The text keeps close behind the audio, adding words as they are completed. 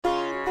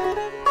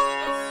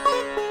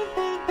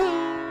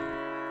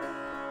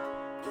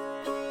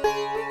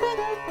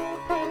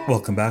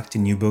Welcome back to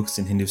New Books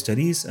in Hindu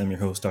Studies. I'm your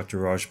host, Dr.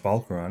 Raj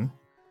Balkaran,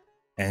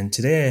 and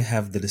today I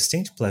have the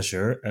distinct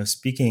pleasure of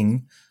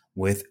speaking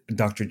with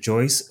Dr.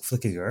 Joyce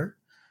Flueckiger,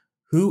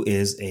 who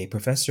is a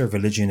professor of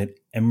religion at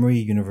Emory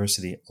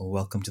University.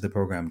 Welcome to the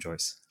program,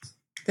 Joyce.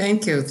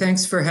 Thank you.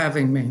 Thanks for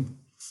having me.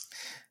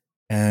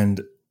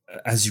 And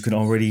as you can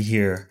already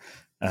hear,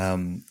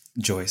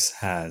 Joyce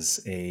has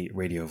a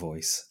radio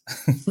voice.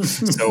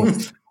 So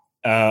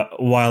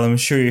while I'm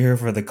sure you're here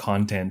for the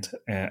content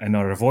and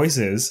not our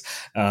voices,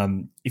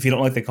 if you don't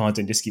like the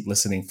content, just keep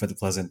listening for the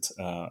pleasant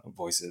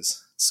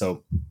voices.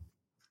 So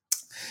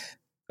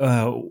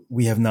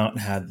we have not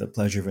had the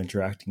pleasure of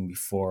interacting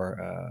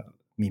before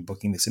me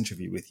booking this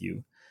interview with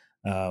you.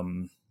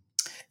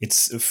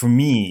 It's for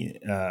me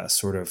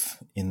sort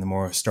of in the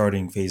more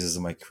starting phases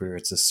of my career.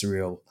 It's a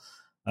surreal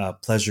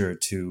pleasure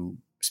to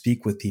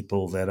speak with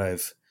people that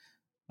I've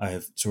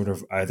sort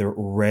of either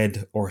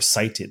read or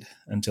cited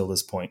until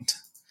this point.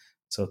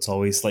 So it's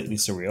always slightly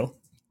surreal,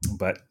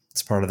 but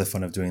it's part of the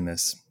fun of doing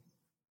this.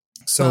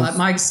 So well, at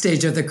my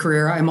stage of the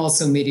career, I'm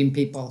also meeting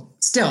people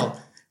still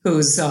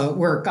whose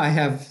work I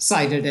have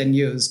cited and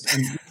used.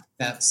 And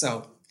that,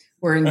 so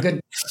we're in good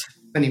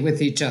company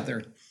with each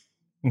other.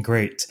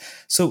 Great.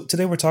 So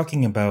today we're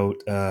talking about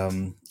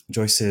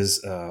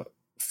Joyce's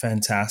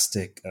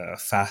fantastic,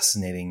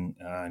 fascinating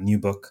new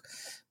book,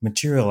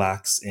 Material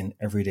Acts in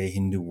Everyday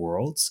Hindu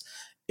Worlds.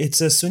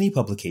 It's a SUNY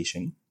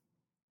publication.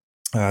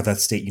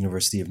 That's State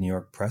University of New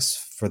York Press,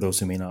 for those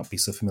who may not be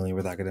so familiar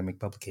with academic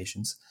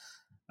publications.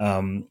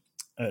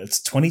 It's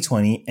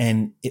 2020,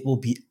 and it will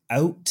be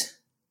out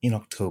in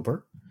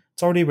October.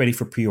 It's already ready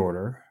for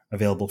pre-order,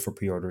 available for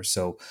pre-order.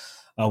 So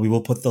we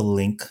will put the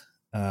link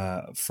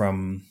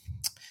from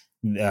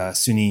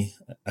SUNY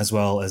as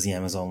well as the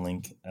Amazon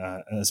link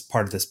as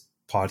part of this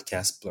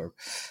podcast blurb.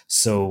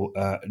 So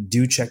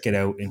do check it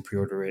out and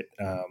pre-order it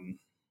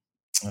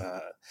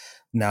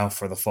now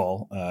for the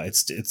fall.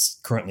 It's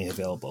currently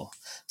available.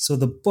 So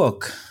the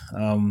book,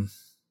 where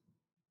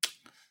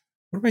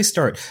do I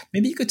start?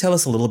 Maybe you could tell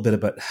us a little bit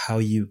about how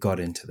you got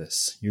into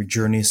this, your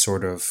journey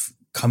sort of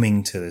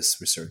coming to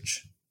this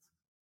research.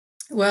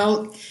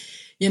 Well,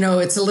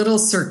 it's a little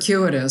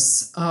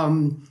circuitous.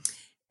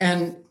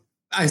 And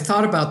I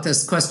thought about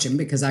this question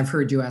because I've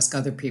heard you ask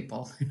other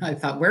people. And I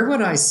thought, where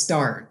would I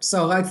start?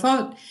 So I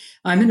thought,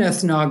 I'm an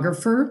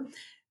ethnographer.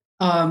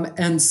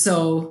 And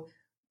so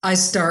I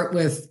start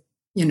with,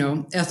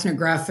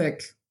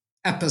 ethnographic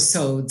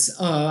episodes.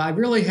 I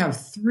really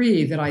have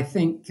three that I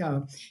think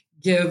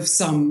give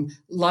some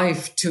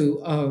life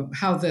to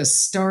how this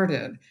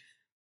started.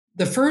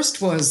 The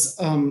first was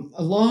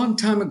a long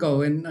time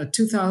ago in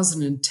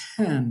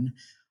 2010.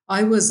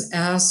 I was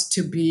asked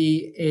to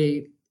be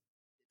a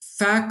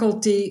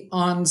faculty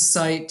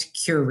on-site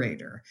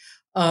curator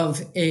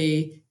of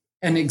an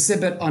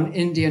exhibit on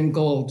Indian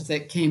gold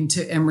that came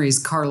to Emory's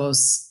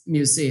Carlos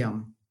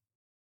Museum.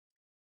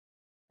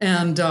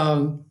 And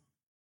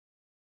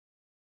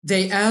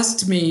they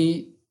asked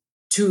me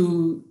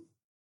to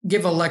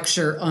give a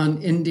lecture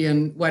on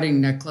Indian wedding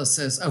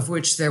necklaces, of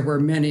which there were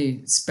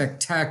many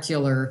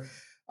spectacular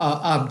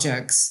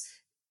objects,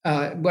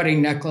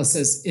 wedding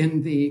necklaces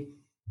in the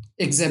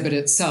exhibit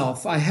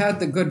itself. I had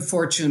the good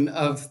fortune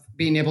of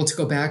being able to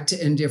go back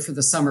to India for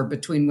the summer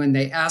between when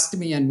they asked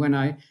me and when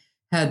I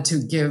had to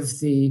give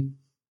the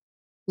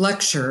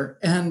lecture.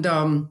 And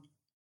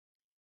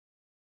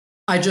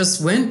I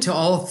just went to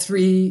all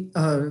three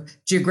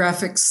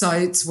geographic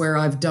sites where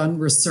I've done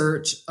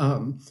research,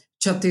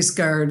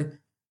 Chhattisgarh,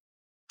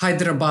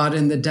 Hyderabad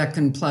in the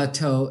Deccan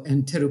Plateau,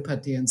 and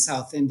Tirupati in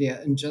South India,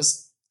 and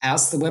just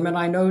asked the women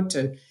I know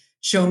to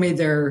show me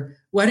their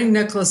wedding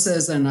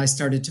necklaces, and I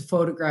started to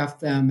photograph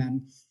them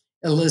and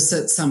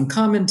elicit some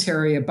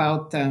commentary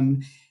about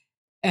them.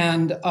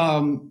 And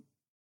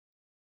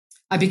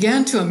I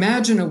began to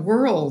imagine a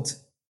world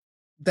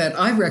that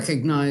I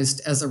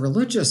recognized as a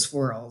religious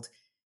world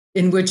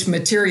in which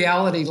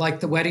materiality, like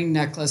the wedding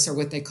necklace, or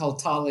what they call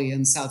tali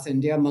in South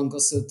India,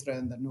 Mangalsutra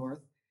in the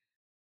north,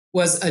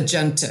 was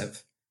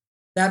agentive.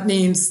 That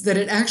means that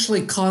it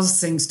actually caused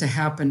things to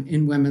happen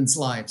in women's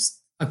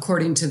lives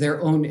according to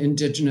their own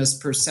indigenous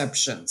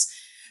perceptions.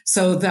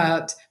 So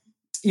that,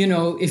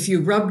 if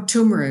you rub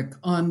turmeric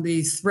on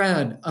the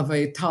thread of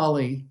a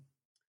tali,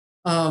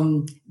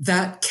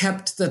 that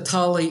kept the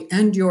tali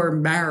and your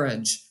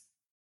marriage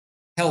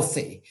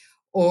healthy.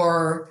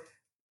 Or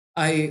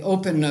I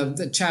open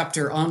the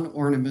chapter on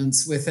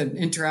ornaments with an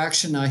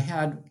interaction I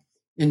had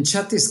in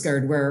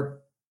Chhattisgarh where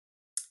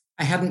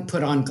I hadn't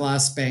put on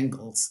glass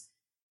bangles.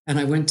 And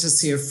I went to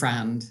see a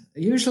friend.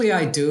 Usually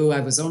I do. I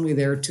was only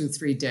there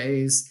 2-3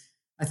 days.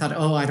 I thought,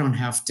 I don't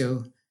have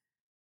to.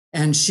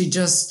 And she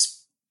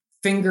just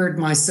fingered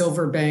my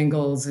silver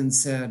bangles and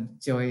said,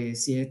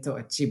 Joyce, ye to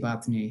achhi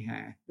baat nahi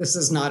hai. This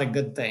is not a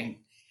good thing.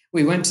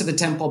 We went to the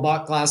temple,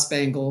 bought glass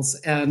bangles,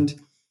 and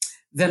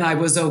then I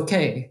was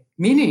okay,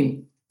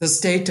 meaning the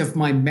state of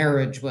my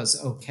marriage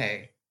was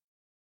okay.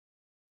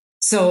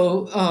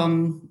 So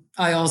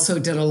I also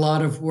did a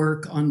lot of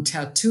work on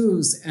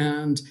tattoos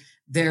and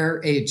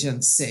their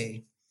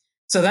agency.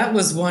 So that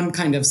was one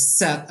kind of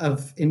set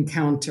of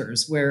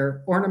encounters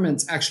where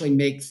ornaments actually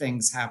make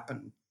things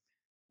happen.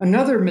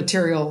 Another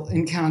material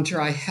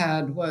encounter I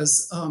had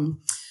was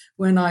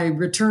when I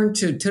returned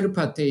to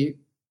Tirupati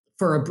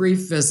for a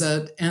brief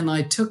visit, and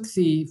I took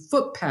the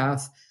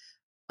footpath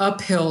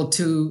uphill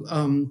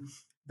to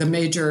the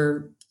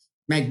major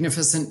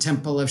magnificent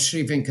temple of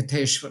Sri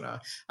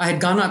Venkateshwara. I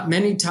had gone up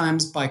many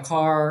times by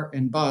car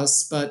and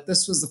bus, but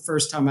this was the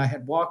first time I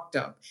had walked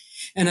up.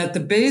 And at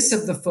the base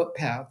of the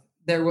footpath,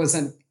 there was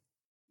a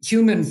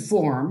human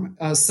form,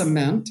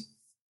 cement,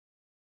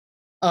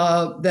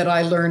 that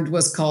I learned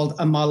was called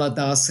a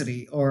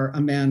Maladasari, or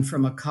a man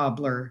from a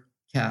cobbler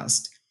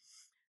caste.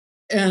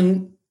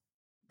 And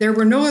there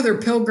were no other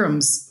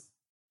pilgrims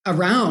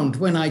around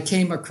when I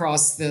came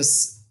across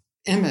this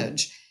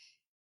image.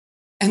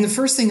 And the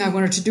first thing I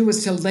wanted to do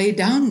was to lay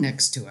down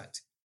next to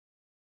it.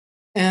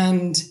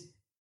 And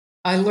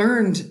I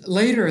learned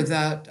later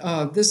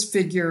that this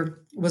figure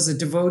was a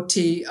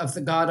devotee of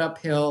the god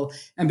uphill,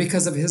 and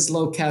because of his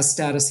low caste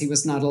status, he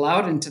was not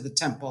allowed into the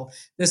temple.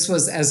 This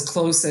was as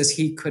close as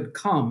he could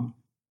come.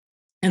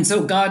 And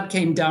so God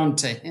came down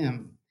to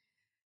him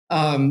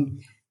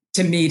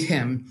to meet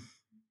him.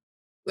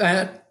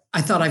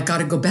 I thought, I've got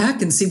to go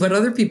back and see what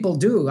other people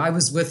do. I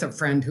was with a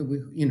friend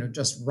who,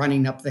 just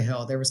running up the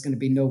hill. There was going to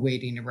be no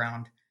waiting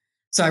around.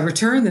 So I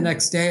returned the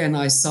next day, and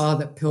I saw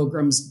that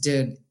pilgrims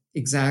did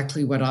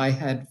exactly what I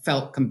had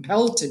felt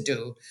compelled to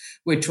do,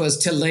 which was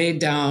to lay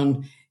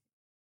down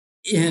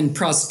in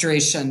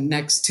prostration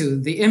next to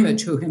the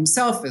image, who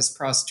himself is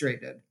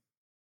prostrated.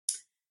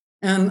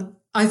 And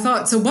I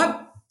thought, so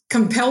what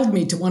compelled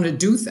me to want to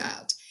do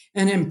that?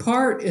 And in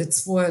part,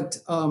 it's what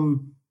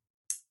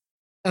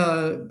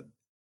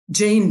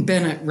Jane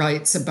Bennett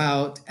writes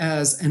about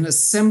as an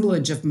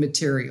assemblage of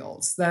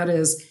materials. That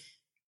is,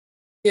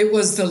 it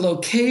was the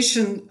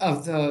location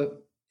of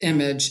the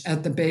image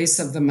at the base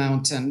of the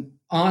mountain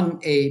on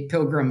a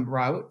pilgrim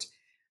route.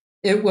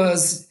 It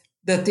was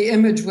that the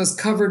image was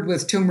covered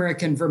with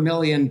turmeric and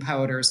vermilion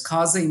powders,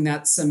 causing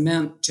that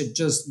cement to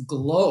just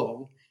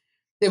glow.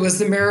 It was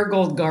the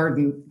marigold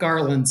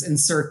garlands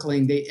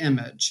encircling the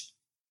image.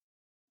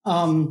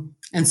 And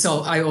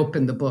so I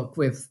opened the book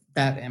with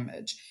that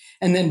image.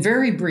 And then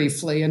very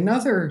briefly,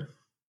 another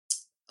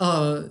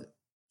kind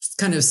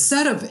of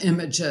set of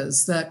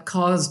images that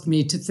caused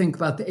me to think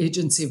about the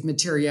agency of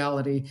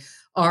materiality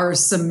are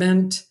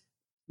cement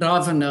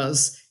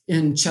ravanas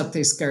in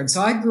Chhattisgarh.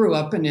 So I grew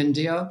up in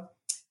India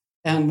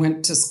and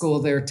went to school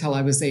there till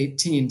I was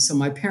 18. So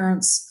my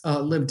parents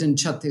lived in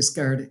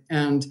Chhattisgarh,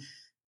 and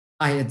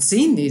I had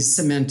seen these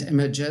cement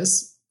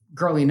images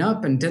growing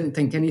up and didn't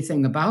think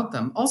anything about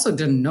them. Also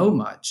didn't know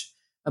much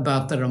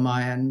about the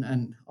Ramayana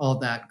and all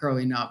that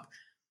growing up.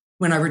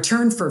 When I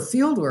returned for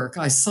fieldwork,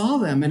 I saw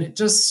them, and it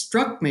just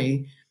struck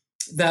me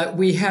that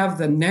we have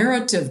the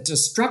narrative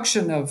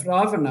destruction of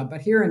Ravana,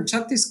 but here in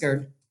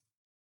Chhattisgarh,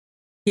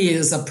 he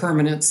is a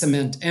permanent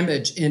cement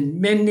image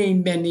in many,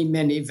 many,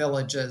 many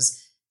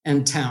villages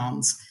and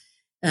towns.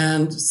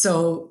 And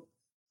so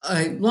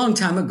a long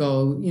time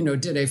ago,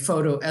 did a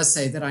photo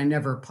essay that I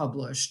never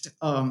published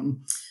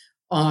on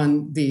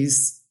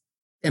these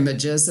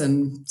images.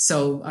 And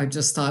so I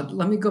just thought,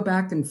 let me go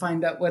back and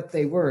find out what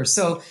they were.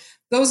 So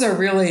those are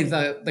really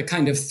the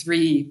kind of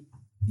three,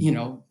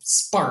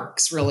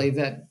 sparks really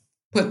that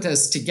put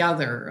this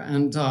together.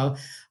 And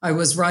I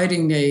was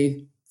writing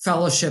a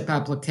fellowship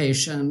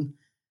application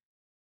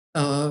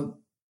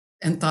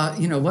and thought,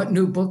 what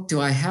new book do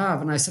I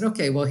have? And I said,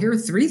 okay, well, here are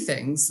three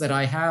things that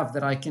I have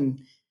that I can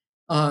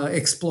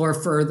explore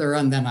further.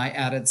 And then I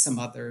added some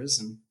others,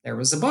 and there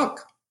was a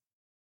book.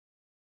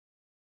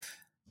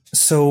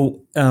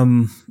 So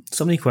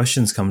so many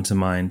questions come to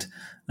mind.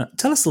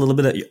 Tell us a little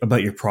bit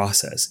about your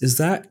process. Is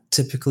that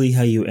typically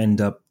how you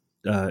end up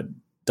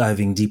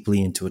diving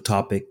deeply into a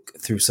topic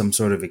through some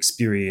sort of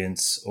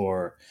experience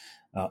or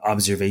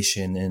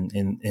observation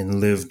in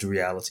lived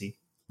reality?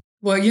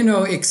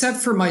 Well, except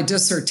for my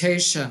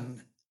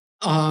dissertation,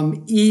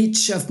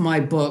 each of my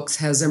books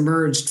has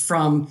emerged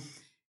from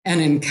an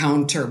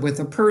encounter with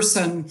a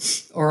person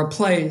or a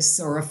place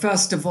or a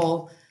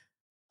festival,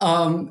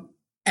 and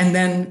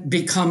then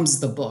becomes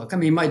the book. I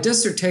mean, my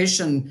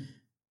dissertation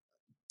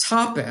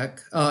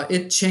topic,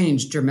 it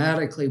changed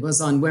dramatically,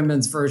 was on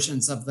women's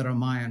versions of the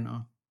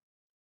Ramayana.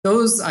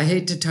 Those, I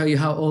hate to tell you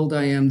how old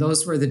I am,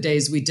 those were the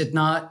days we did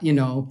not,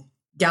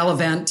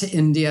 gallivant to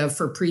India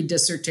for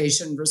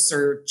pre-dissertation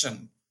research.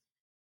 And,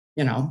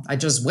 I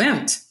just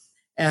went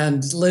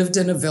and lived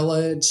in a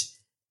village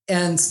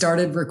and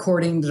started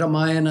recording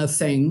Ramayana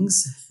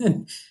things.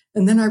 And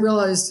then I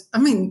realized,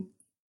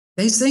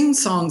 they sing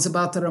songs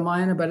about the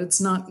Ramayana, but it's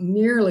not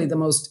nearly the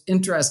most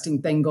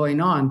interesting thing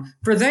going on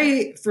for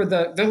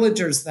the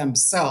villagers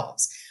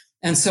themselves.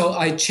 And so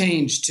I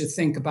changed to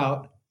think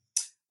about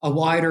a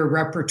wider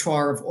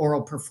repertoire of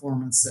oral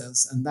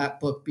performances. And that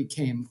book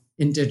became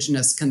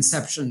Indigenous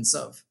Conceptions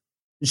of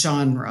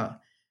Genre.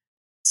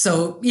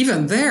 So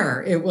even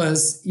there, it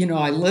was,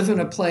 I live in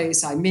a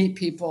place, I meet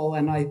people,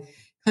 and I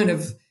kind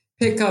of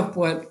pick up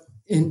what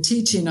in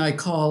teaching I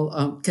call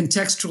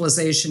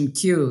contextualization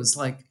cues,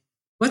 like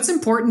what's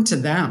important to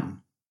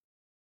them.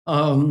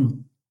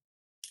 And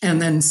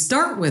then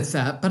start with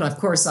that. But of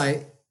course,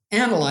 I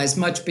analyze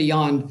much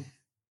beyond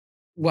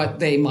what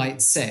they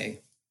might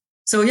say.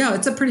 So yeah,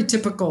 it's a pretty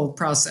typical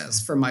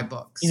process for my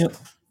books.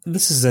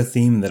 This is a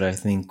theme that I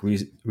think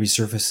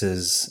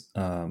resurfaces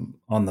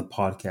on the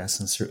podcast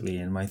and certainly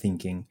in my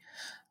thinking.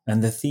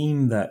 And the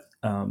theme that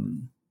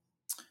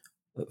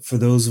for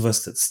those of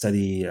us that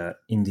study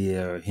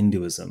India or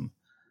Hinduism,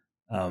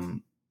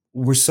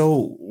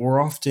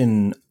 we're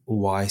often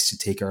wise to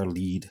take our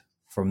lead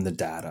from the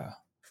data.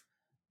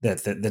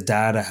 That the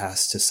data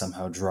has to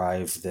somehow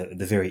drive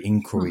the very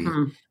inquiry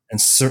and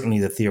certainly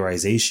the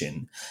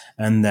theorization,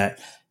 and that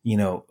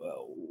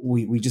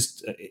we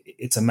just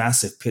it's a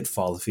massive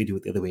pitfall if we do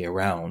it the other way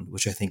around,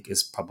 which I think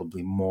is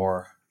probably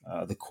more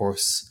the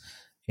course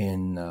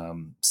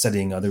in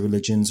studying other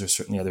religions or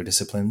certainly other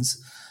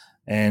disciplines.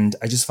 And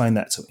I just find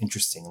that so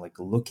interesting, like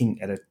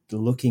looking at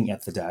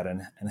the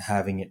data and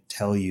having it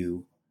tell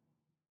you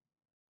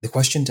the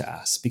question to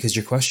ask, because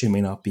your question may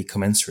not be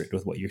commensurate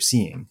with what you're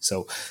seeing.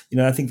 So,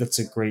 I think that's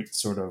a great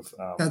sort of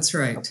that's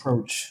right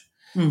approach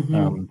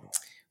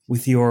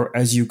with your,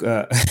 as you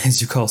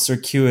call,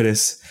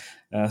 circuitous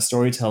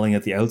storytelling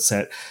at the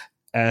outset,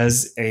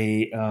 as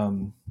a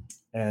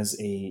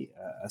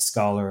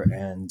scholar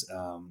and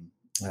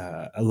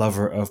a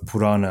lover of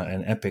Purana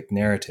and epic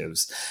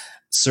narratives.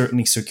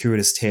 Certainly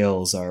circuitous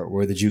tales are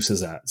where the juice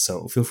is at.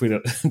 So feel free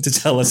to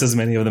tell us as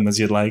many of them as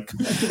you'd like.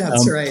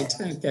 That's right.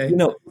 Okay.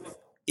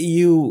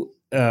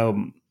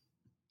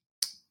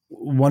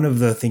 One of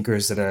the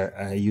thinkers that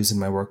I use in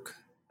my work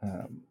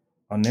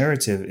on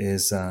narrative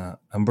is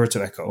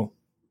Umberto Eco.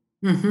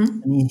 I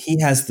mean,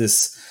 he has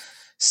this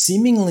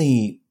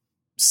seemingly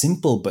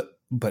simple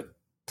but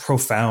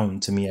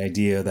profound to me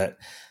idea that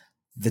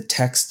the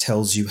text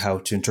tells you how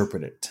to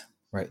interpret it.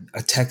 Right,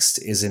 a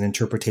text is an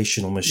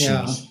interpretational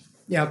machine.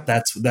 Yeah.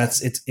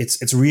 That's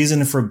its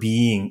reason for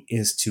being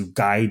is to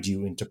guide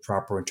you into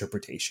proper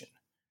interpretation.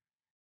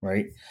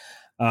 Right.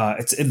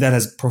 That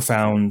has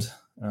profound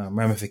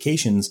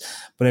ramifications,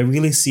 but I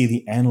really see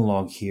the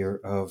analog here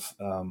of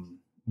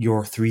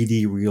your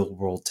 3D real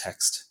world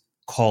text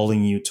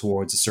calling you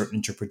towards a certain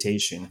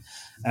interpretation,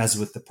 as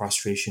with the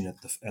prostration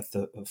at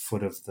the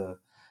foot of the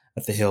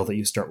hill that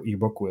you start your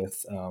book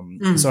with.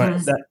 So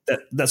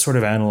that sort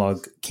of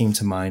analog came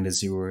to mind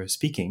as you were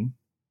speaking.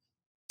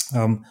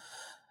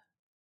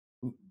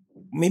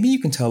 Maybe you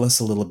can tell us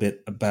a little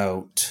bit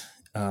about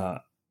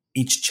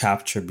each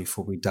chapter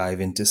before we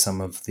dive into some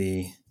of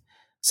the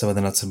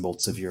nuts and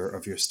bolts of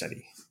your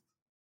study.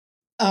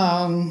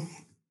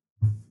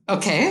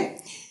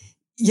 Okay.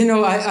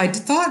 I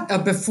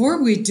thought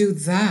before we do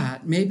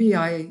that, maybe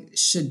I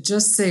should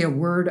just say a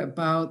word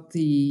about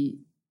the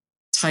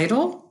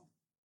title.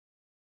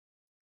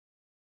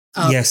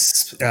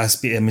 Yes,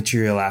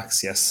 material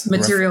acts. Yes,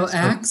 material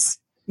acts.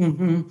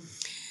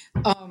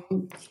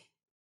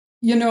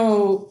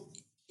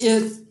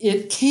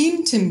 It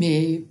came to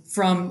me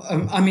from,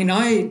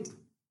 I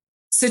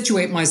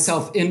situate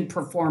myself in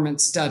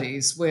performance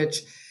studies,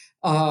 which,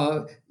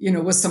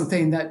 was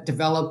something that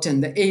developed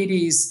in the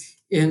 80s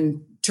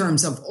in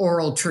terms of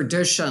oral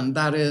tradition.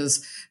 That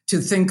is, to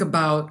think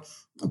about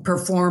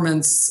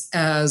performance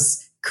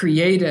as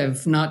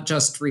creative, not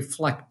just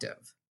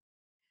reflective.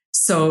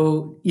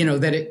 So,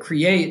 that it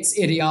creates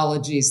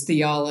ideologies,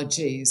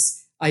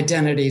 theologies,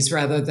 identities,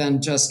 rather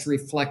than just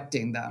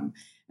reflecting them.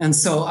 And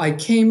so I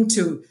came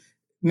to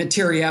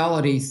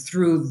materiality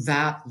through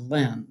that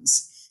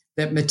lens,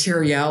 that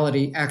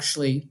materiality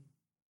actually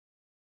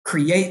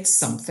creates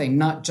something,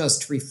 not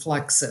just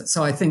reflects it.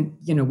 So I think,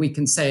 we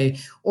can say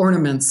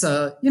ornaments,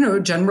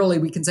 generally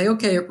we can say,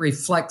 okay, it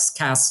reflects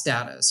caste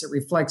status, it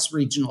reflects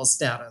regional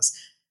status,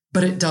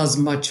 but it does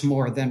much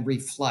more than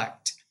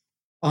reflect.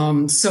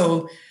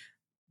 So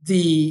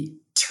the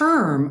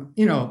term,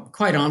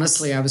 quite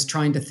honestly, I was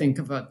trying to think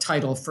of a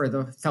title for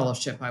the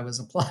fellowship I was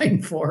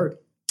applying for.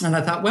 And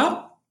I thought,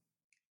 well,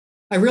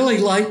 I really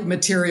like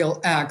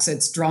material acts.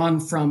 It's drawn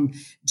from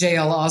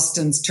J.L.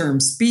 Austin's term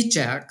speech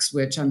acts,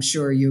 which I'm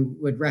sure you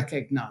would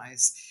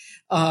recognize.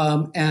 He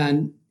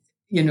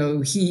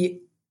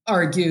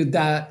argued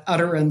that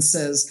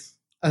utterances,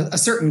 a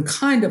certain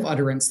kind of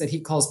utterance that he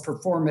calls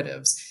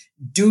performatives,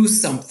 do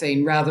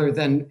something rather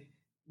than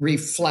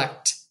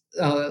reflect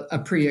a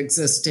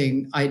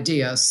pre-existing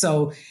idea.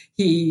 So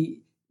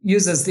he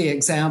uses the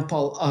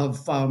example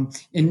of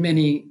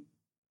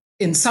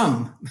in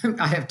some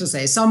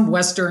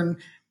Western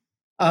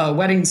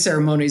wedding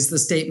ceremonies, the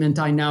statement,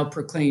 "I now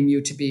proclaim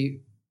you to be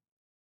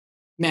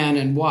man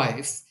and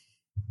wife,"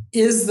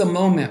 is the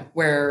moment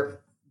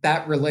where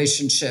that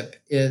relationship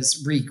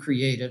is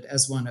recreated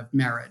as one of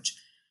marriage.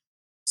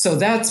 So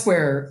that's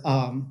where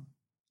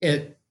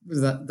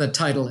the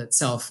title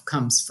itself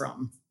comes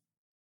from.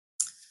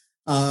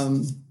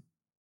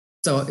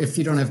 So if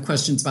you don't have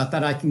questions about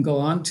that, I can go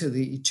on to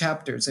the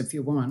chapters if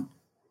you want.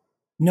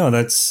 No,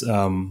 that's.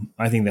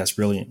 I think that's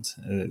brilliant.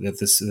 That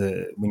this,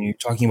 when you're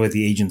talking about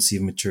the agency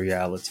of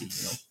materiality,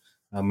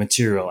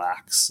 material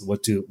acts.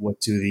 What do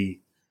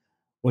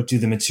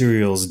the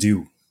materials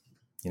do?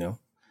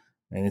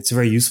 And it's a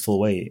very useful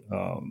way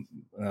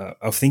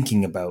of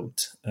thinking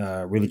about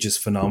religious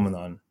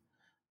phenomenon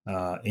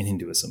in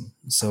Hinduism.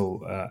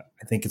 So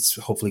I think it's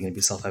hopefully going to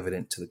be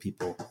self-evident to the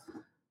people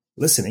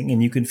listening,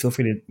 and you can feel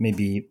free to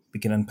maybe we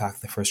can unpack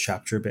the first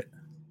chapter a bit.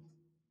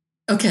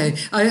 Okay,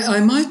 I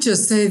might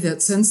just say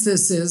that since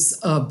this is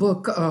a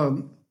book,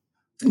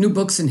 New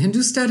Books in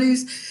Hindu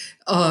Studies,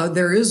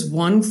 there is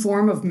one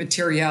form of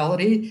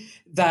materiality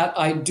that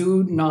I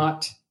do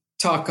not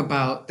talk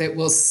about that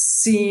will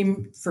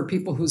seem, for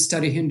people who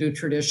study Hindu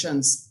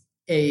traditions,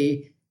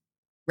 a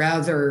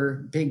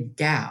rather big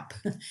gap.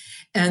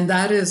 And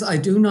that is, I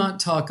do not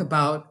talk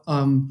about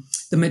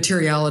the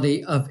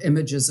materiality of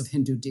images of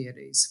Hindu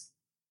deities.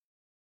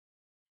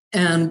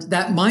 And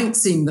that might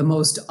seem the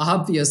most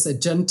obvious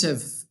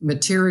agentive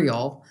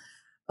material.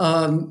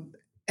 And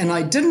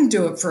I didn't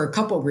do it for a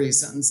couple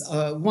reasons.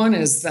 One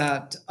is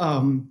that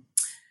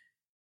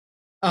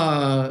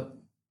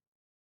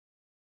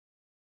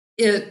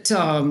it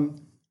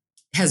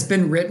has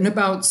been written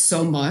about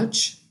so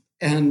much,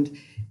 and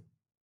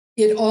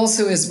it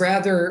also is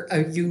rather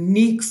a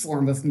unique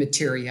form of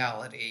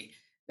materiality.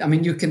 I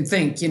mean, you can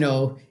think,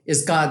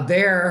 is God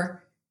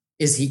there?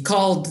 Is he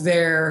called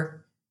there?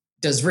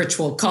 Does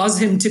ritual cause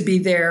him to be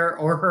there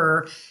or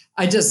her?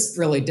 I just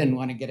really didn't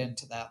want to get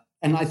into that.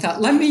 And I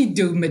thought, let me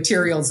do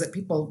materials that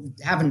people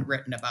haven't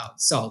written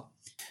about. So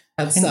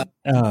that's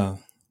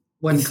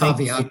one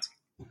caveat.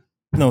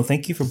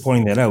 Thank you for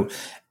pointing that out.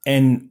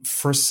 And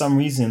for some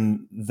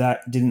reason,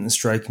 that didn't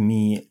strike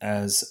me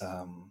as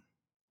a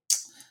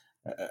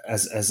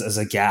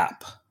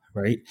gap,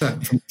 right?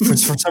 For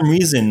some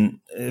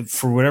reason,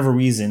 for whatever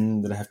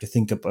reason that I have to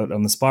think about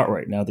on the spot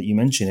right now that you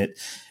mention it,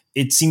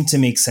 it seemed to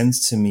make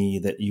sense to me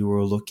that you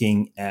were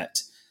looking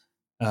at,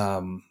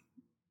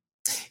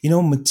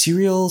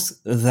 materials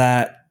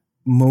that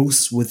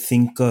most would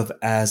think of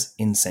as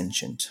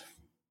insentient.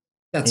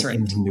 That's right.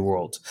 In the Hindu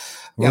world,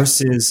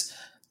 versus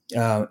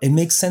it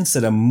makes sense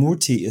that a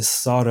murti is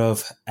thought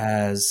of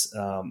as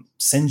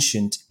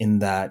sentient in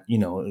that,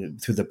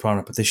 through the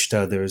prana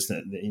pratishtha, there's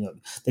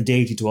the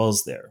deity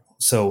dwells there.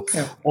 So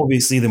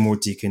obviously the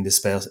murti can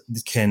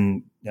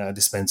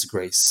dispense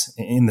grace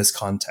in this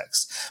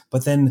context.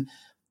 But then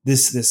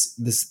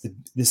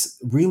this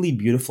really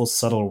beautiful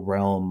subtle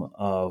realm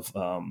of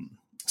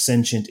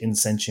sentient,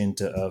 insentient,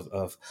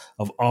 of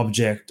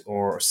object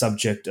or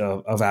subject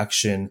of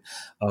action,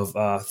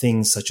 of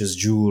things such as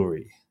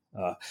jewelry.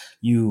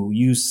 You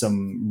use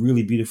some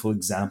really beautiful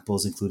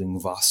examples, including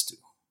Vastu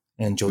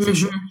and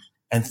Jyotisha,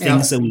 and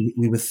things that we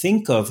would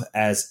think of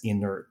as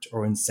inert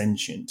or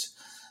insentient,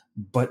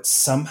 but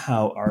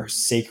somehow are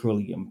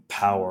sacredly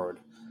empowered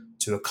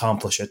to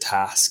accomplish a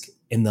task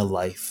in the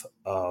life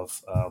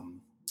of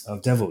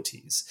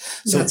devotees.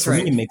 So That's for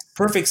right. me, it makes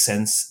perfect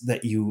sense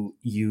that you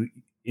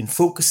in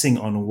focusing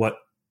on what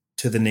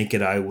to the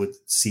naked eye would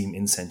seem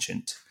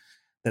insentient,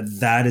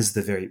 that is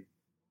the very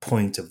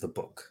point of the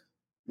book.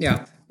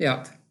 Yeah.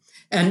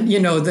 And,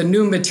 the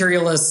new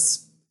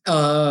materialists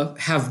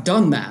have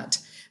done that.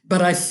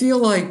 But I feel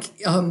like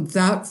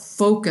that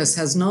focus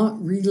has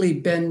not really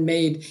been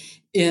made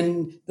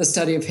in the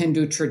study of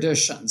Hindu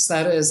traditions.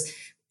 That is,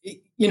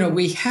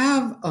 we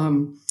have,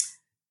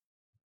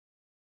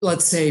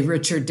 let's say,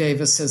 Richard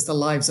Davis's The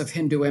Lives of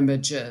Hindu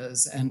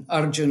Images and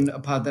Arjun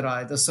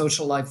Upadhyay, The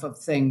Social Life of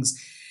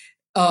Things.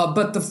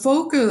 But the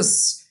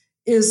focus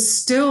is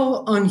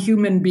still on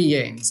human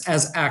beings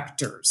as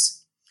actors,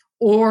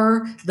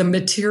 or the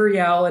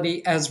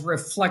materiality as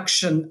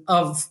reflection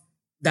of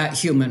that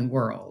human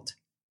world.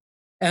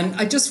 And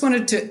I just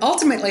wanted to,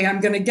 ultimately, I'm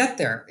going to get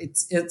there.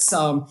 It's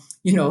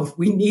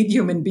we need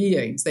human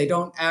beings. They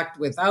don't act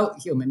without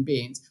human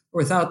beings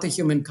or without the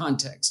human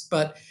context.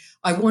 But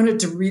I wanted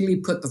to really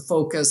put the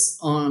focus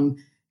on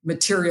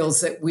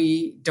materials that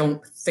we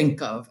don't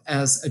think of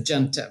as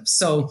agentive.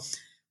 So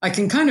I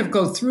can kind of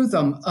go through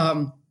them.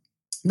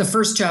 The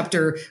first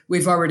chapter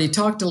we've already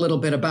talked a little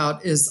bit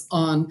about is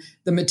on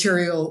the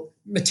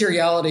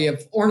materiality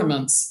of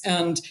ornaments.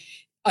 And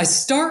I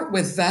start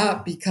with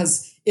that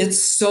because it's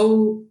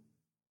so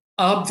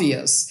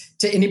obvious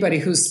to anybody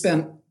who's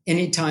spent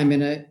any time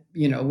in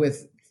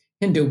with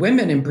Hindu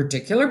women in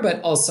particular, but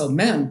also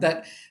men,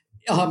 that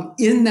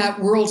in that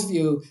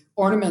worldview,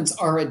 ornaments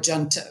are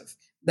agentive.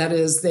 That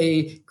is,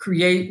 they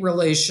create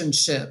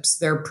relationships,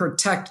 they're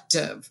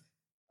protective.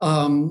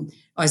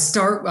 I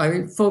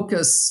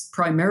focus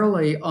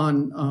primarily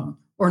on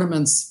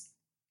ornaments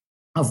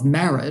of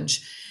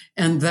marriage.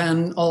 And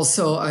then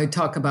also I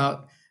talk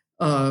about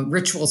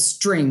ritual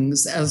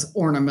strings as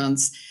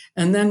ornaments.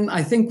 And then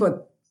I think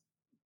what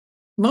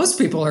most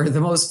people are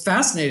the most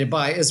fascinated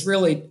by is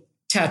really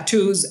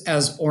tattoos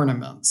as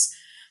ornaments.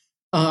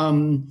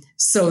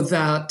 So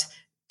that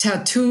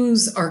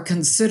tattoos are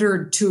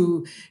considered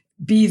to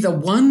be the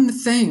one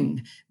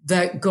thing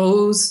that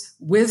goes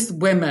with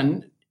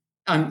women.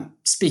 I'm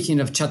speaking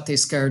of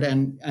Chhattisgarh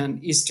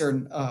and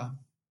Eastern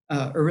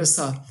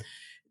Orissa,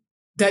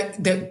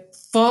 that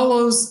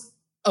follows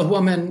a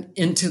woman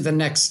into the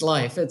next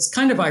life. It's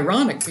kind of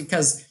ironic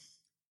because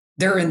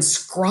they're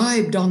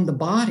inscribed on the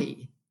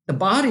body. The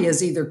body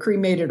is either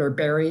cremated or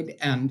buried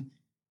and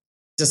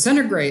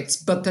disintegrates,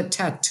 but the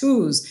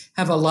tattoos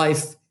have a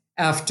life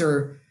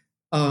after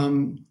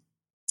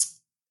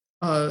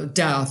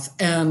death.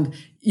 And,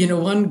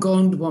 one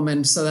Gond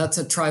woman, so that's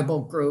a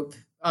tribal group,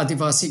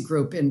 Adivasi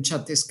group in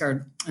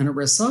Chhattisgarh and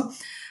Orissa,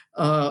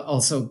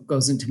 also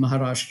goes into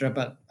Maharashtra,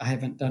 but I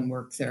haven't done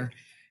work there.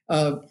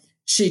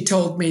 She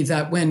told me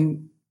that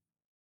when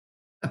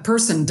a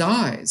person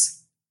dies,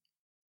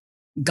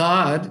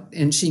 God,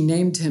 and she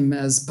named him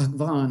as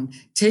Bhagwan,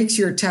 takes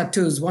your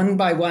tattoos one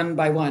by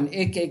one,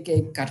 ek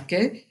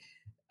karke,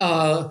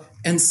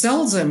 and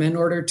sells them in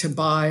order to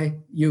buy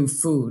you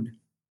food.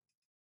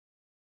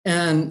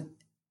 And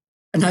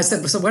I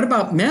said, so what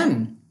about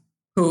men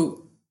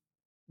who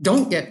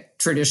don't get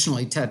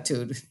traditionally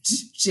tattooed?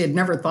 She had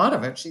never thought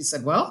of it. She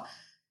said, well,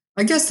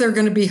 I guess they're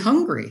going to be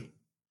hungry.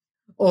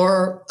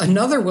 Or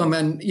another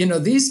woman,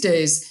 these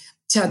days,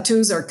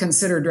 tattoos are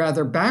considered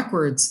rather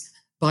backwards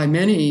by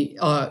many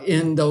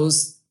in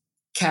those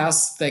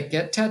castes that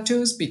get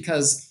tattoos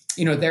because,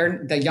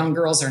 the young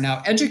girls are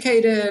now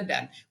educated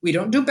and we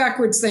don't do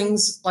backwards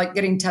things like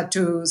getting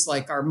tattoos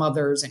like our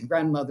mothers and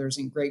grandmothers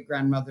and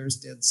great-grandmothers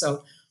did.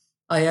 So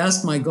I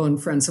asked my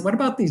Gond friend, so what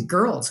about these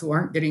girls who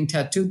aren't getting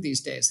tattooed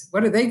these days?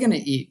 What are they going to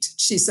eat?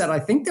 She said, I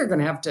think they're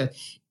going to have to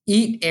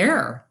eat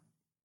air.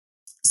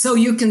 So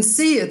you can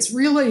see it's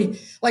really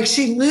like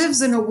she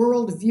lives in a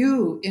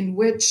worldview in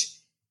which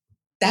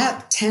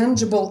that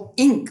tangible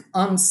ink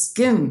on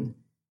skin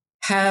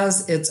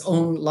has its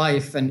own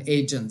life and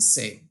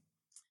agency.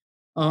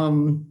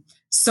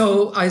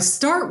 So I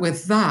start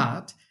with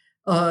that,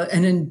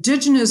 an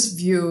indigenous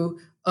view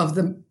of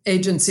the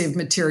agency of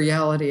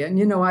materiality.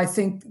 And, I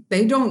think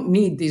they don't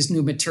need these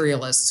new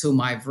materialists whom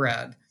I've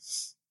read,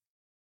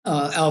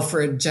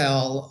 Alfred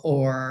Gell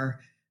or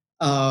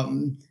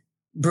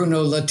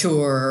Bruno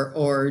Latour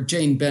or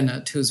Jane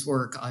Bennett, whose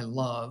work I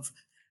love.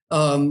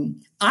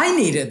 I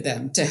needed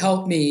them to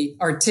help me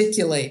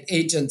articulate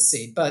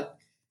agency, but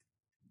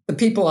the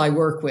people I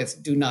work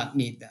with do not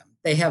need them.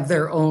 They have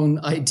their own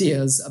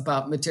ideas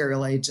about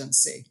material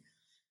agency.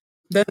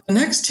 The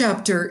next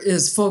chapter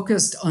is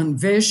focused on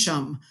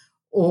Vesham,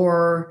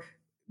 or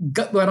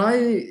what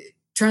I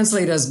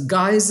translate as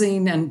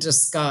guising and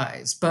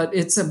disguise, but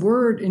it's a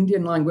word,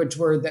 Indian language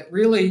word, that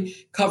really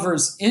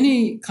covers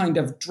any kind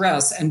of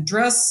dress, and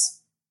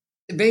dress,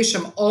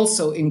 Vesham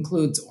also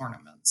includes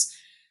ornaments.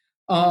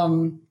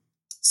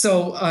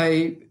 So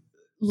I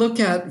look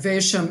at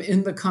Vesham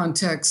in the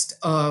context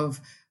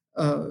of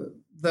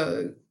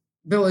the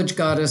village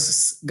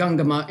goddess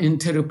Gangama in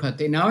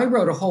Tirupati. Now, I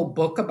wrote a whole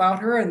book about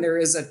her, and there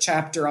is a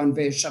chapter on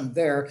Vesham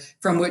there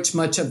from which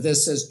much of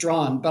this is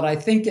drawn. But I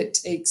think it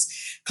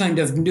takes kind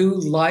of new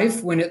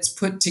life when it's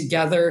put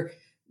together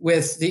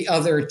with the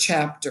other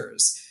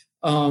chapters.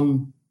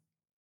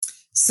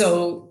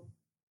 So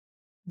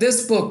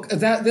this book,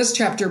 this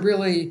chapter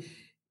really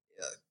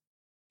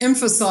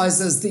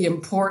emphasizes the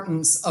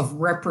importance of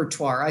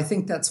repertoire. I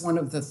think that's one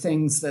of the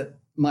things that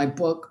my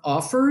book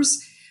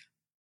offers.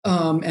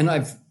 And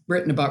I've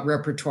written about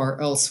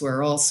repertoire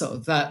elsewhere also,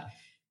 that,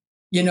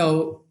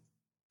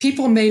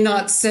 people may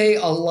not say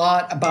a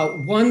lot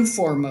about one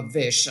form of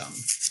Vesham,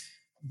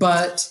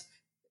 but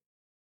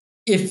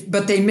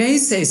they may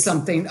say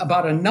something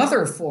about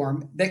another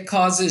form that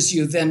causes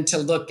you then to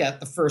look at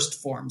the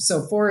first form.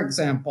 So, for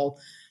example,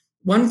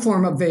 one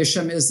form of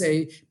Vesham is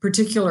a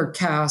particular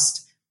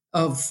caste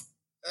of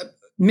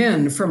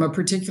men from a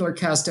particular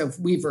caste of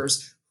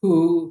weavers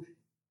who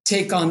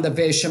take on the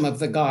Vesham of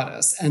the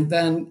goddess. And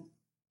then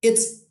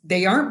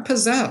they aren't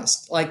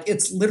possessed. Like,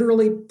 it's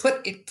literally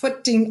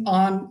putting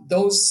on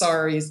those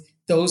saris,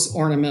 those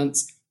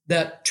ornaments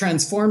that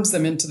transforms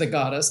them into the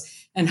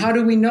goddess. And how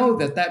do we know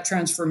that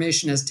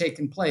transformation has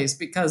taken place?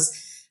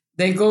 Because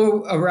they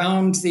go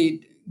around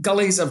the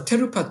gullies of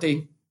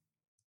Tirupati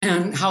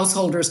and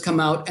householders come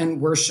out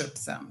and worship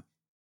them.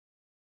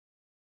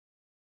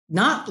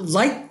 Not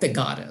like the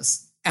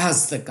goddess,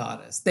 as the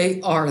goddess.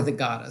 They are the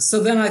goddess.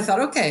 So then I thought,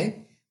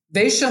 okay,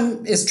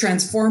 Vesham is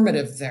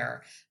transformative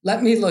there.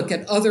 Let me look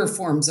at other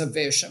forms of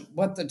Vesham.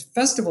 What the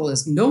festival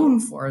is known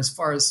for as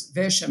far as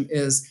Vesham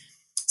is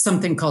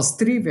something called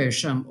Stri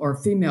Vesham, or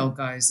female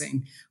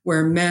guising,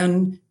 where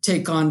men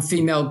take on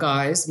female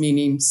guise,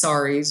 meaning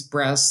saris,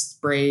 breasts,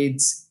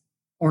 braids,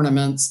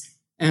 ornaments,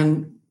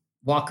 and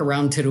walk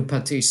around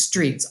Tirupati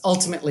streets,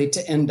 ultimately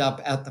to end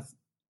up at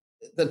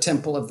the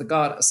temple of the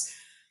goddess.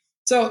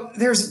 So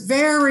there's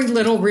very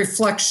little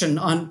reflection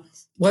on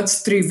what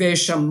Stri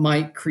Vesham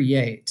might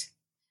create.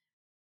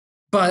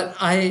 But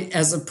I,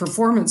 as a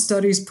performance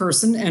studies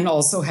person, and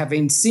also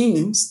having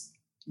seen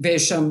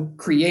Vesham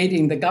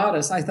creating the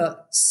goddess, I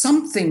thought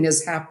something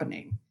is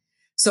happening.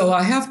 So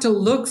I have to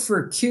look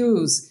for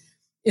cues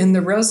in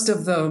the rest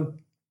of the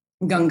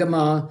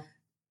Gangama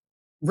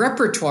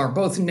repertoire,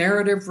 both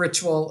narrative,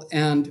 ritual,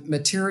 and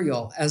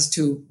material, as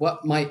to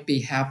what might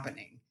be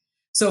happening.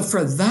 So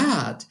for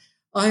that,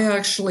 I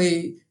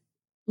actually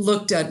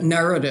looked at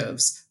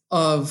narratives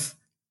of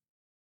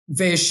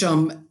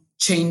Vesham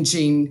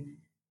changing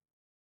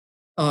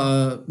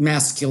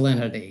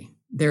masculinity.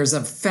 There's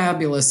a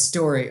fabulous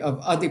story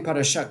of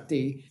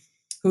Adiparashakti,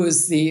 who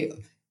is the,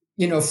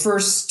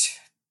 first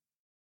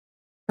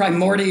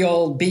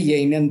primordial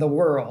being in the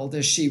world.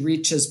 As she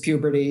reaches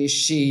puberty,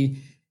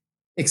 she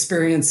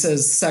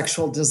experiences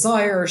sexual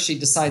desire. She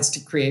decides to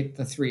create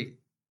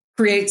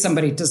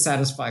somebody to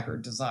satisfy her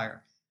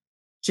desire.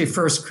 She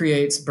first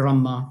creates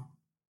Brahma.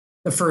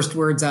 The first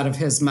words out of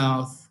his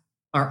mouth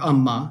are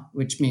Amma,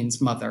 which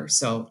means mother.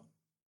 So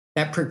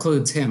that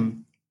precludes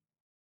him.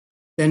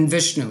 Then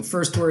Vishnu,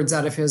 first words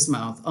out of his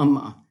mouth,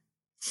 Amma.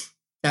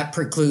 That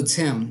precludes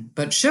him.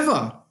 But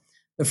Shiva,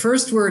 the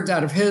first words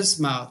out of his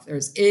mouth,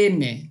 there's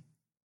Eme,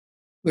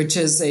 which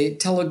is a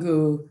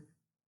Telugu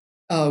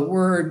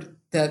word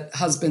that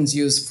husbands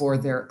use for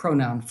their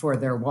pronoun for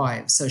their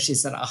wives. So she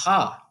said,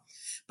 aha.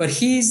 But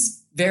he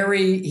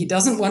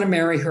doesn't want to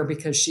marry her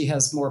because she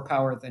has more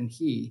power than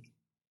he.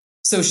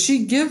 So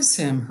she gives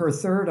him her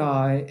third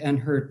eye and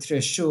her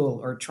trishul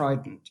or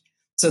trident.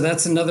 So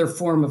that's another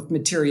form of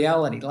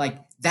materiality. Like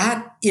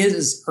that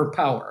is her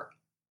power.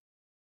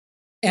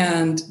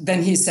 And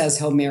then he says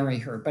he'll marry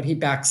her, but he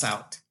backs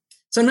out.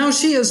 So now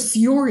she is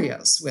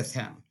furious with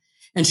him.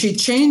 And she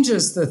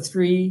changes the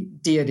three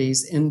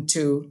deities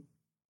into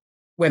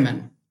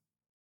women,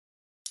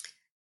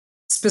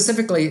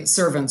 specifically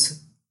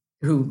servants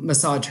who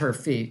massage her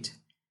feet.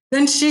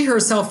 Then she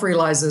herself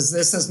realizes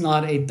this is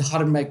not a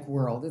dharmic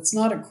world. It's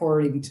not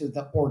according to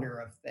the order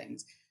of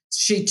things.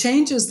 She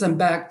changes them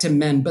back to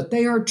men, but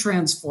they are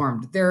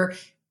transformed. Their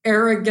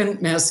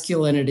arrogant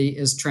masculinity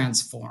is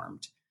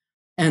transformed.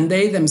 And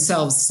they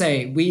themselves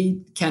say,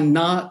 we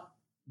cannot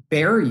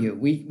bear you.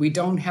 We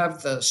don't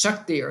have the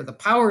Shakti or the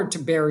power to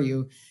bear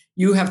you.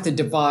 You have to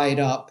divide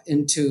up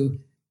into,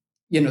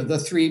 the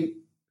three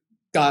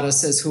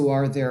goddesses who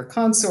are their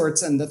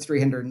consorts and the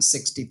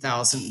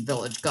 360,000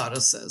 village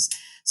goddesses,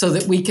 so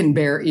that we can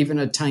bear even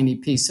a tiny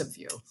piece of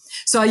you.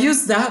 So I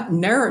use that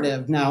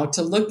narrative now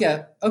to look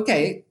at,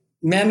 okay,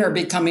 men are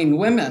becoming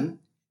women,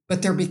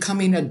 but they're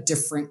becoming a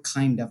different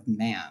kind of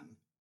man.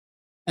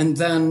 And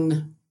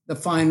then the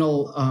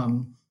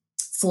final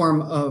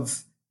form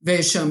of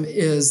Vesham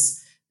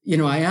is,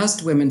 I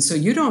asked women, so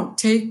you don't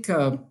take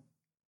the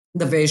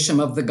Vesham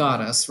of the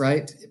goddess,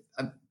 right?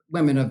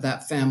 Women of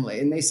that family.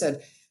 And they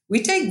said,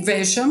 we take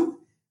Vesham.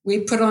 We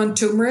put on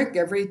turmeric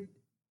every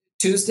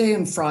Tuesday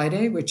and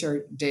Friday, which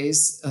are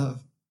days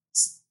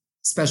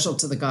special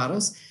to the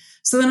goddess.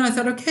 So then I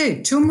thought,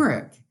 okay,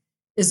 turmeric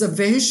is a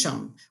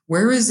Vesham.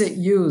 Where is it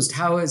used?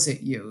 How is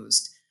it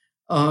used?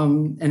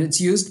 And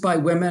it's used by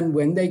women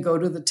when they go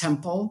to the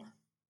temple.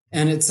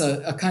 And it's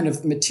a kind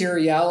of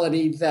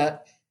materiality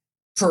that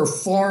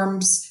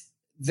performs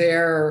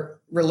their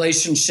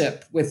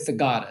relationship with the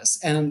goddess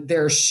and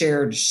their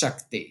shared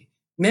Shakti.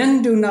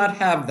 Men do not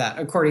have that,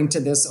 according to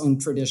this own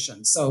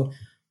tradition. So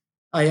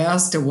I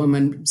asked a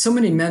woman, so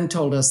many men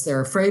told us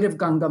they're afraid of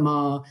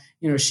Gangama.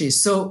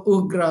 She's so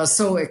ugra,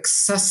 so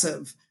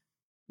excessive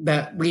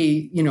that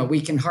we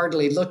can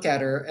hardly look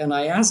at her. And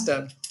I asked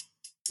a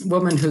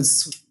woman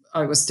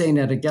I was staying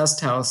at a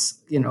guest house,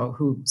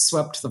 who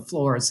swept the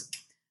floors,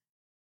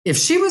 if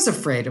she was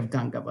afraid of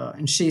Gangama.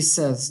 And she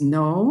says,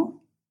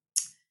 no,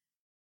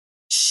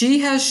 she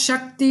has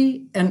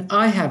Shakti and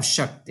I have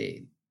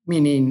Shakti,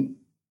 meaning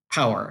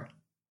power.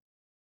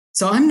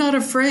 So I'm not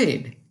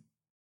afraid.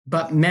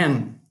 But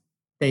men,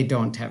 they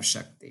don't have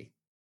Shakti.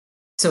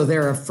 So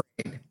they're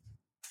afraid.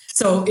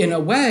 So in a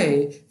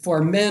way,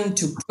 for men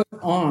to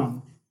put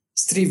on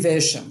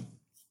Strivesham,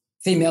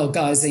 female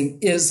guising,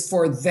 is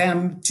for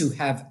them to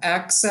have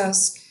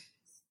access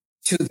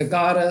to the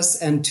goddess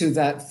and to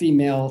that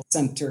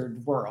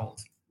female-centered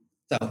world.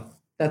 So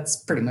that's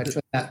pretty much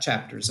what that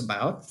chapter is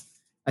about.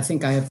 I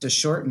think I have to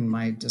shorten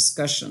my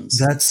discussions.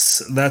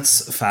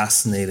 That's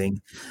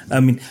fascinating. I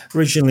mean,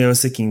 originally I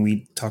was thinking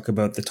we'd talk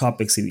about the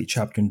topics of each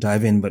chapter and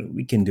dive in, but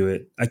we can do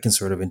it. I can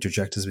sort of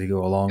interject as we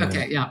go along.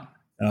 Okay, yeah.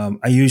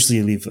 I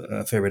usually leave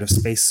a fair bit of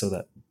space so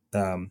that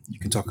you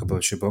can talk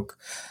about your book.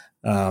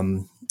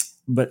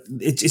 But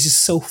it's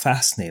just so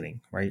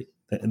fascinating, right?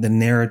 The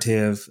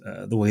narrative,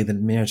 the way the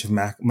narrative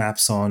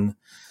maps on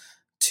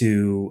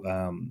to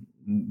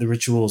the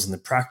rituals and the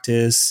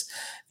practice,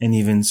 and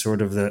even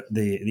sort of the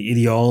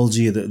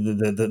ideology,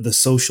 the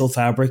social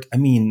fabric. I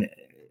mean,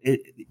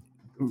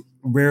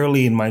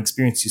 rarely in my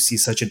experience you see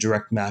such a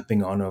direct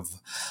mapping on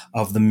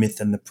of the myth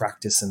and the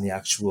practice and the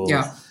actual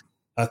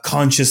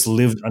conscious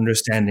lived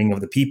understanding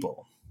of the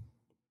people.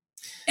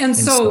 And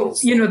so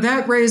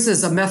that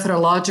raises a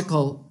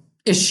methodological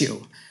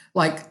issue.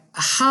 Like,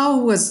 how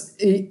was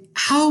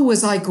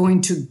I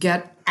going to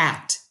get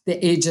at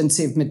the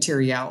agency of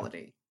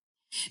materiality?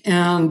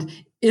 And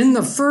in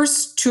the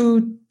first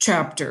two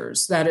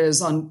chapters, that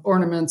is on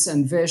ornaments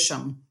and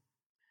Vesham,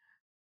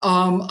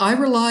 I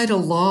relied a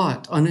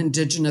lot on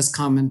indigenous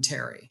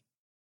commentary.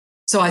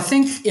 So I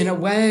think, in a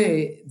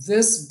way,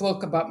 this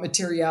book about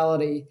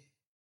materiality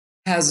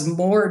has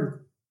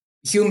more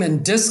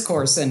human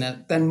discourse in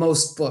it than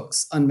most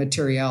books on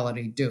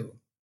materiality do.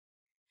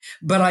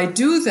 But I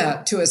do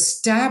that to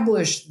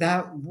establish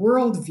that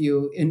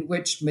worldview in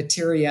which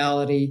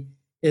materiality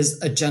is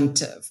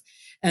agentive.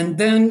 And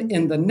then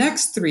in the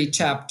next 3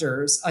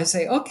 chapters, I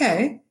say,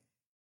 okay,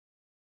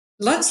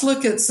 let's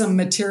look at some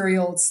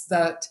materials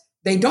that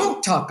they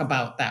don't talk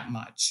about that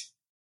much,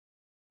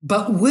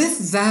 but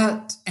with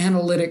that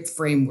analytic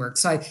framework.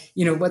 So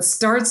what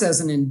starts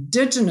as an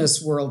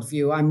indigenous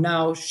worldview, I'm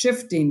now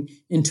shifting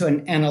into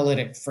an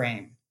analytic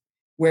frame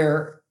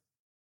where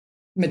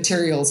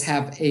materials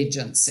have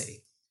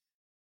agency.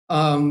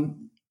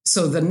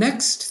 So the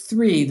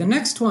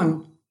next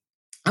one,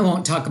 I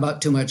won't talk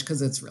about too much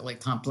because it's really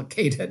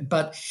complicated,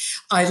 but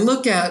I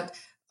look at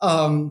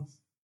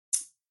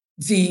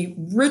the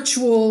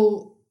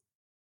ritual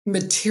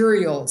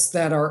materials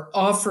that are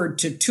offered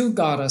to 2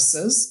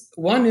 goddesses.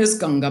 One is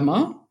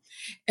Gangama,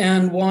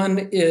 and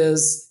one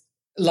is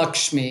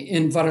Lakshmi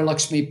in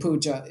Varalakshmi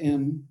Puja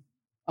in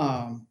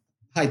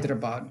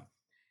Hyderabad.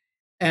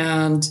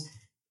 And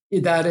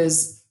that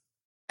is,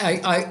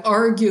 I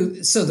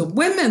argue, so the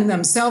women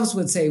themselves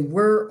would say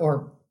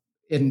or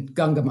in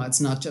Gangama, it's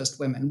not just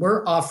women,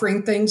 we're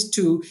offering things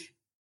to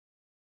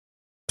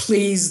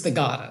please the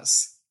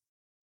goddess,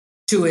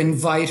 to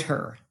invite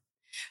her.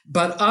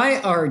 But I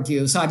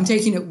argue, so I'm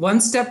taking it one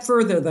step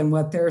further than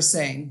what they're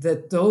saying,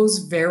 that those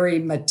very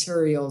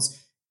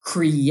materials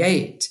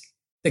create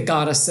the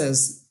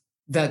goddesses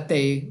that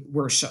they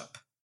worship.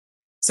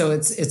 So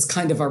it's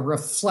kind of a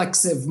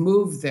reflexive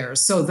move there,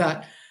 so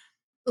that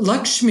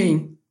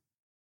Lakshmi,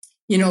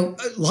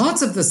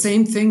 lots of the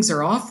same things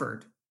are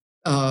offered.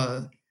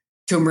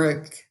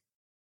 Turmeric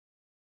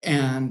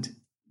and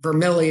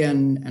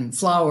vermilion and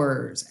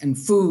flowers and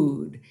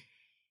food.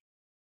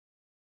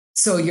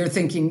 So you're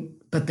thinking,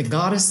 but the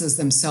goddesses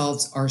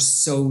themselves are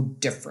so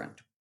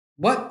different.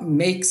 What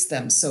makes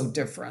them so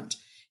different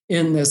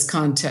in this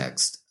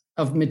context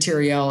of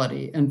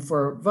materiality? And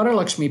for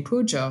Varalakshmi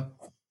Puja,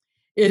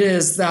 it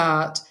is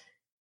that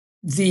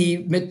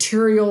the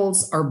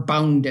materials are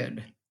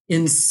bounded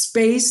in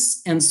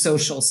space and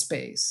social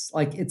space.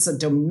 Like it's a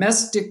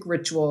domestic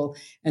ritual,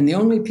 and the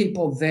only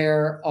people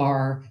there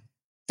are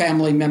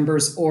family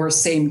members or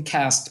same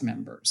caste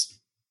members.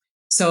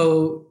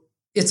 So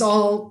it's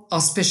all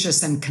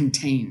auspicious and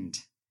contained.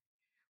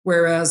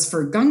 Whereas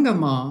for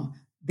Gangama,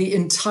 the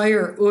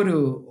entire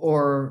Uru,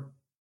 or,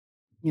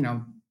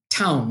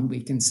 town,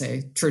 we can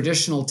say,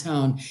 traditional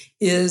town,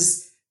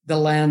 is the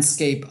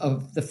landscape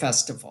of the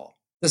festival.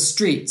 The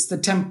streets, the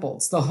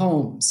temples, the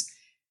homes,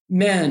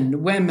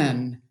 men,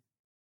 women,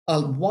 a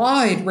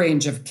wide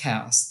range of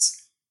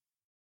castes.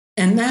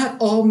 And that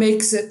all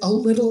makes it a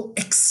little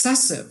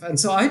excessive. And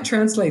so I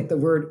translate the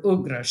word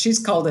Ugra. She's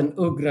called an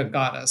Ugra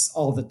goddess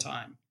all the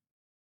time.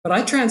 But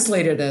I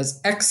translate it as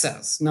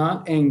excess,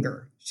 not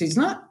anger. She's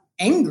not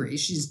angry.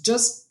 She's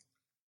just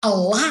a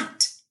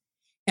lot.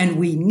 And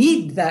we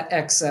need that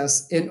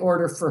excess in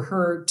order for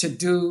her to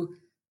do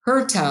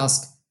her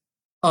task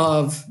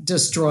of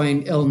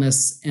destroying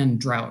illness and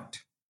drought.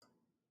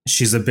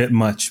 She's a bit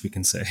much, we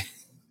can say.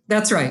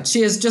 That's right.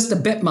 She is just a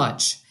bit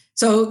much.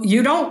 So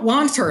you don't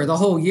want her the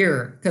whole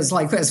year, because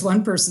like as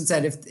one person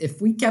said, if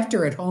we kept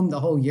her at home the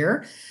whole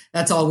year,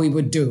 that's all we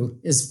would do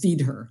is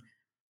feed her.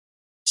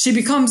 She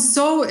becomes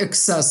so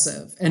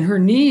excessive, and her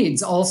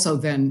needs also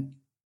then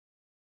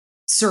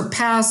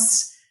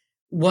surpass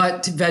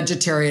what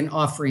vegetarian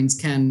offerings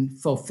can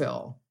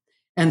fulfill.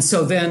 And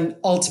so then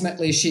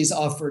ultimately she's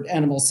offered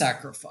animal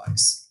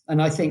sacrifice.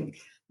 And I think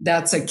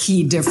that's a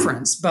key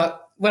difference.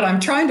 But what I'm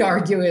trying to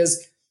argue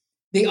is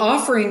the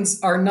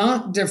offerings are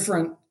not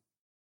different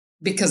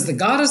because the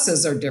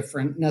goddesses are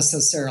different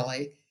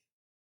necessarily,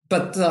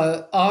 but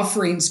the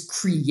offerings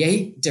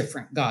create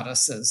different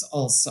goddesses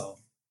also.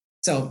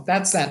 So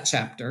that's that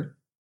chapter.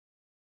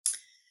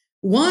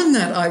 One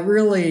that I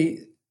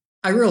really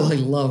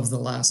love the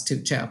last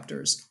 2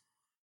 chapters.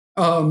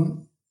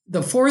 The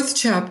 4th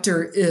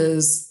chapter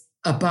is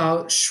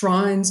about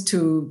shrines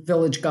to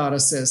village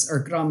goddesses, or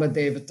Grama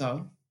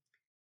Devata,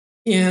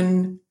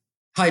 in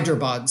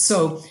Hyderabad.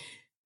 So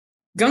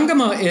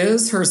Gangama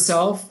is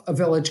herself a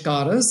village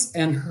goddess,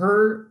 and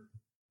her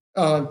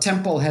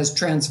temple has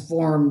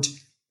transformed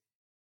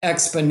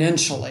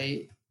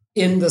exponentially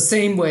in the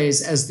same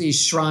ways as these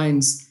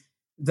shrines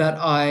that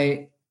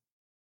I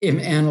am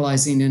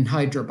analyzing in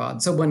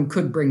Hyderabad. So one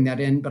could bring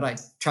that in, but I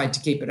tried to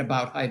keep it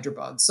about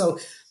Hyderabad. So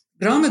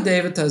Grama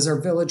Devatas,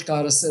 or village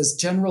goddesses,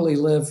 generally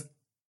live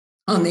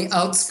on the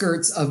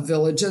outskirts of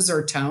villages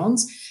or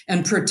towns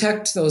and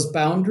protect those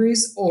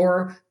boundaries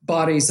or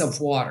bodies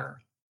of water.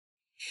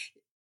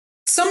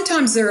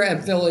 Sometimes they're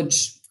at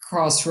village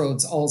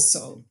crossroads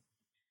also.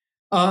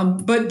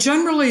 But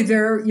generally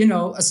they're,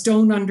 a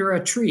stone under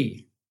a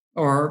tree,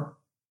 or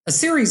a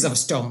series of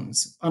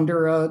stones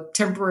under a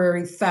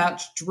temporary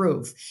thatched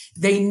roof.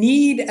 They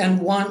need and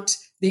want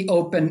the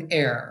open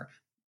air,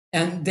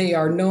 and they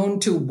are known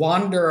to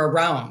wander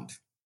around.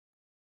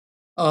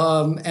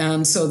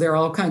 And so there are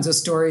all kinds of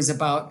stories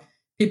about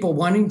people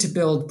wanting to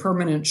build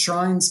permanent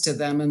shrines to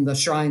them, and the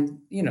shrine,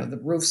 the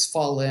roofs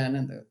fall in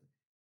and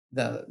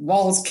the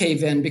walls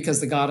cave in because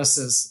the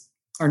goddesses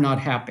are not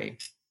happy.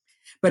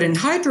 But in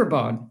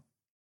Hyderabad,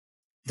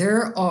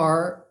 there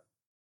are,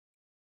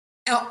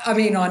 I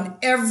mean, on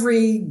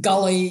every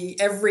gully,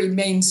 every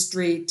main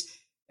street,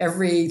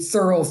 every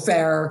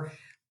thoroughfare,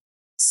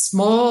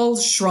 small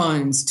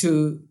shrines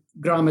to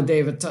Grama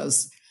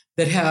Devatas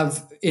that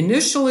have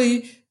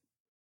initially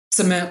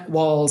cement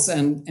walls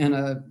and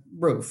a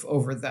roof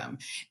over them.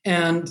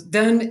 And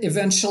then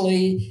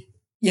eventually,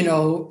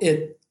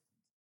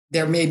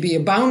 there may be a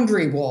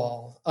boundary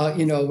wall,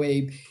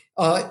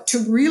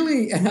 to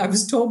really, and I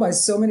was told by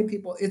so many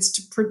people, it's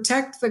to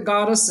protect the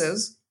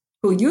goddesses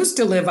who used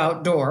to live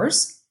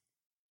outdoors.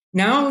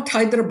 Now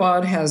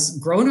Hyderabad has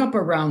grown up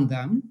around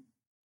them,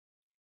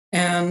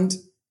 and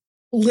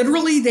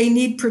literally they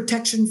need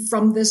protection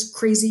from this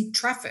crazy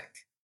traffic.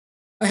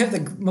 I have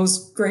the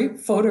most great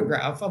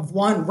photograph of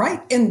one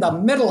right in the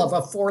middle of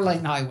a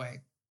 4-lane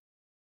highway,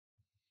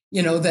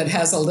 that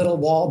has a little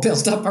wall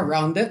built up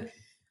around it.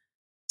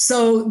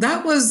 So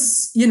that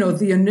was,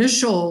 the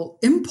initial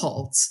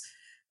impulse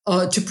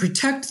to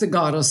protect the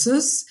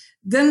goddesses.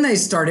 Then they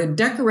started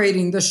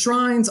decorating the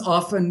shrines,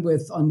 often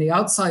on the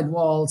outside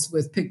walls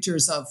with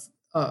pictures of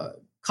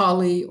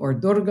Kali or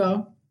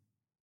Durga.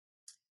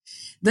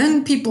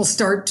 Then people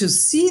start to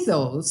see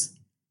those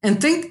and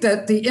think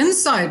that the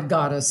inside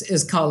goddess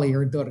is Kali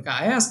or Durga.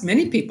 I asked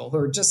many people who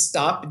are just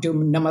stop, do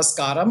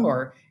namaskaram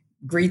or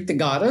greet the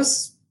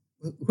goddess.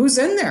 Who's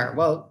in there?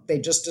 Well, they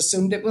just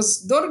assumed it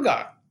was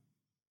Durga.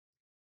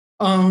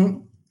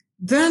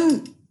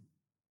 Then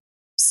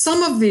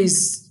some of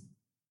these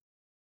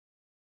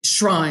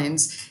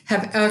shrines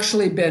have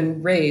actually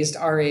been razed,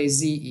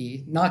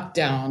 R-A-Z-E, knocked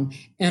down,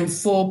 and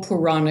full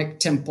Puranic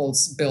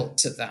temples built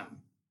to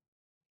them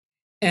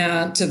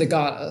and to the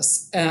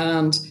goddess.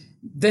 And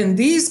then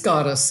these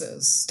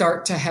goddesses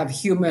start to have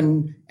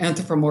human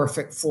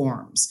anthropomorphic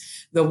forms.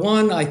 The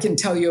one I can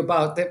tell you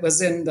about that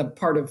was in the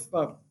part of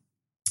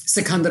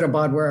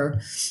Secunderabad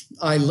where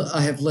I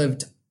have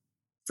lived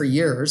for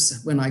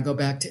years when I go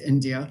back to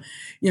India.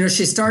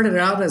 She started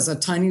out as a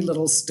tiny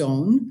little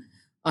stone.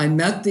 I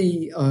met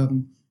the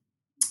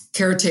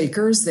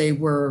caretakers. They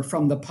were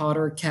from the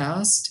Potter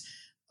caste.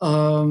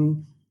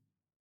 And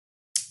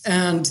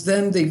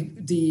then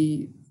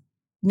the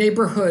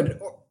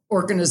neighborhood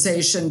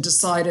organization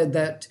decided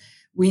that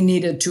we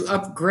needed to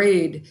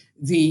upgrade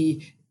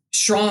the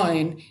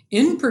shrine,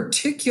 in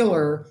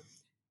particular,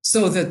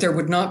 so that there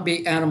would not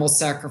be animal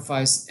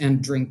sacrifice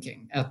and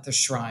drinking at the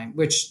shrine,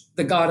 which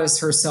the goddess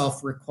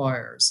herself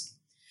requires.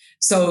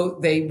 So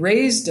they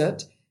raised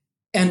it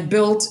and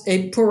built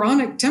a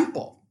Puranic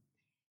temple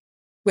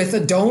with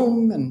a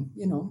dome and,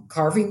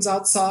 carvings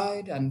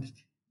outside. And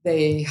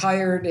they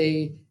hired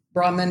a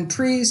Brahmin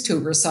priest who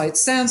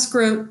recites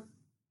Sanskrit.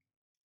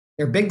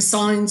 There are big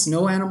signs,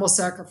 no animal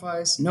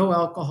sacrifice, no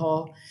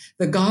alcohol.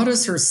 The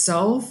goddess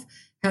herself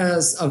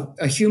has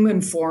a human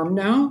form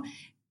now,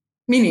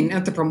 meaning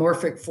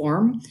anthropomorphic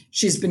form.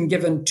 She's been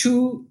given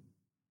 2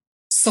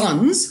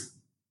 sons,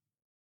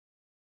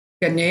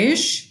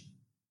 Ganesh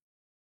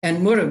and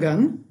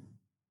Murugan.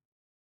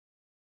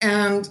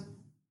 And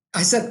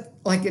I said,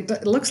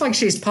 it looks like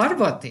she's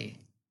Parvati.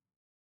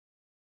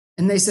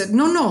 And they said,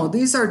 no,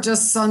 these are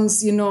just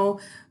sons,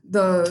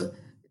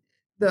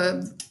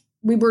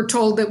 we were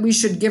told that we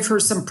should give her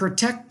some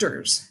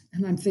protectors.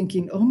 And I'm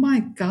thinking, oh my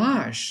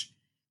gosh,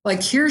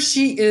 here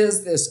she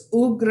is, this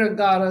Ugra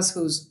goddess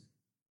whose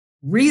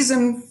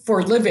reason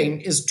for living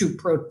is to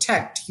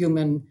protect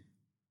human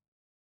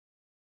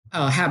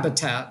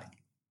habitat.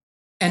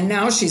 And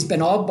now she's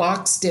been all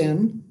boxed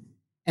in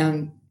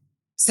and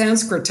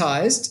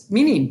Sanskritized,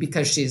 meaning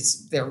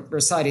because they're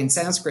reciting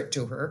Sanskrit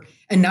to her.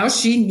 And now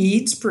she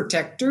needs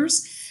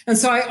protectors. And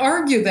so I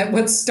argue that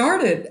what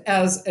started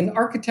as an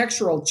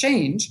architectural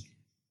change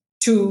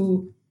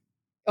to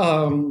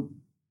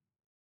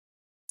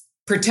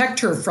protect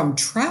her from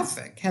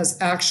traffic has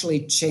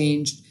actually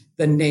changed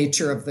the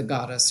nature of the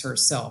goddess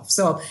herself.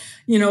 So,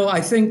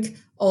 I think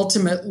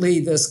ultimately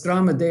this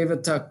Grama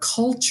Devata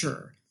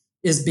culture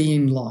is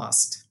being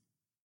lost.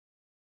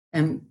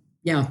 And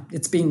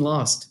it's being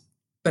lost,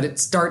 but it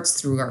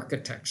starts through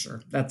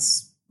architecture.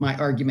 That's my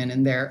argument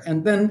in there.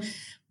 And then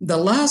the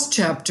last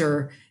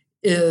chapter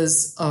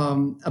is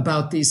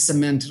about these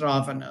cement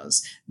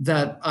ravanas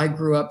that I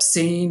grew up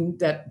seeing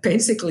that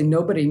basically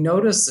nobody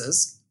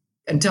notices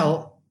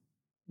until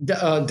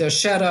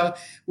Dashera,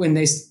 when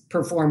they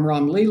perform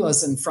Ram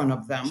Leelas in front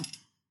of them.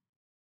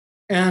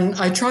 And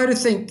I try to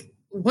think,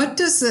 what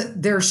does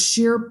their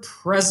sheer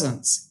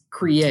presence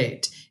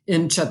create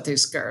in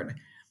Chhattisgarh?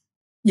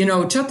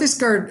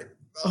 Chhattisgarh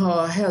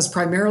has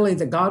primarily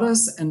the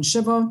goddess and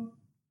Shiva,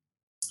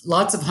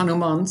 lots of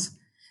Hanumans,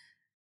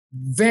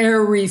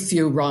 very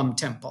few Ram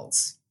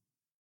temples,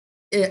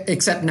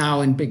 except now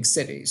in big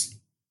cities.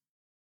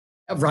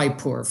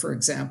 Raipur, for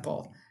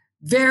example.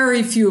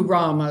 Very few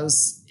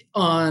Ramas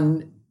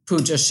on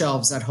puja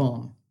shelves at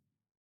home.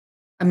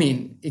 I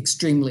mean,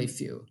 extremely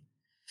few.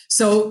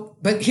 So,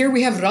 but here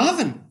we have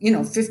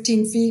Ravan,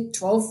 15 feet,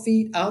 12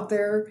 feet out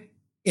there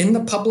in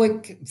the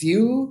public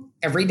view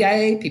every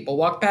day. People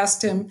walk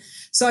past him.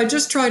 So I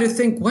just try to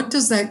think, what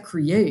does that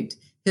create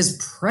his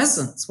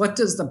presence. What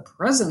does the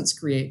presence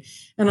create?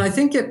 And I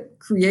think it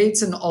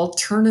creates an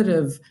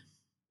alternative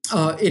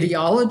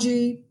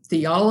ideology,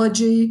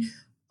 theology.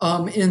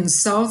 In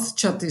South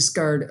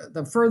Chhattisgarh,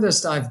 the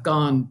furthest I've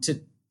gone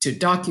to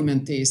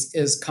document these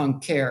is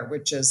Kanker,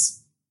 which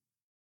is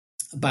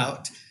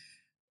about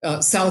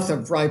south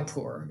of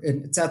Raipur.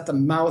 It's at the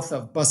mouth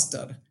of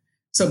Bastar.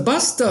 So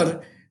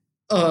Bastar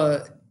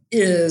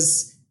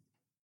is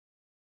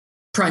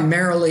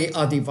primarily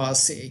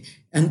Adivasi.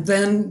 And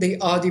then the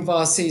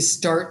Adivasis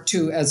start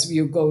to, as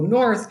you go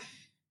north,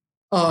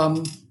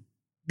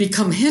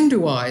 become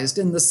Hinduized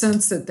in the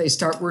sense that they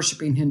start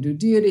worshiping Hindu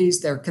deities.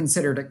 They're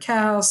considered a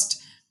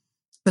caste,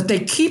 but they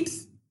keep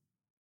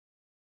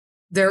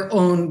their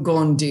own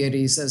Gond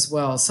deities as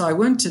well. So I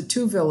went to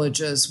 2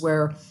 villages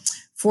where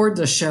for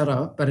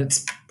Dashera, but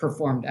it's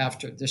performed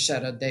after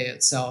Dashera day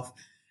itself,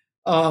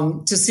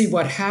 to see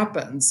what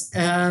happens.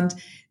 And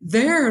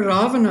there,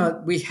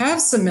 Ravana, we have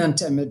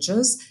cement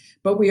images,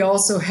 but we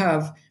also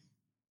have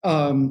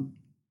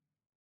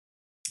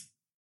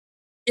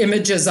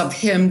images of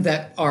him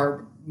that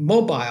are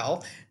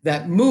mobile,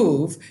 that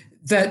move,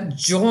 that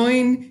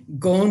join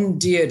Gond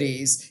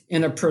deities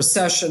in a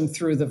procession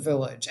through the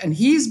village. And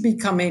he's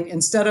becoming,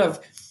 instead of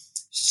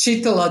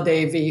Shitala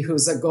Devi,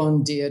 who's a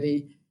Gond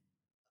deity,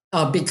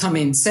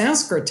 becoming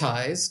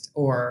Sanskritized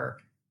or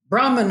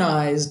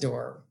Brahmanized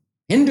or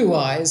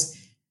Hinduized,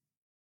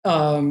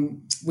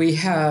 we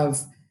have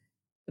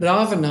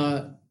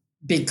Ravana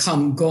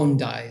become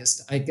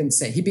Gondized, I can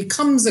say. He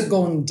becomes a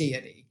Gond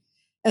deity.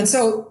 And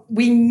so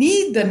we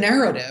need the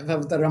narrative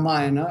of the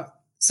Ramayana.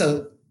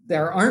 So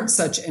there aren't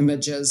such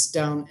images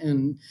down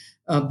in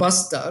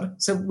Bastar.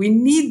 So we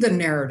need the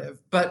narrative,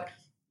 but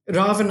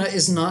Ravana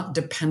is not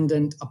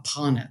dependent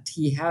upon it.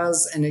 He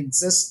has an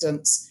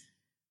existence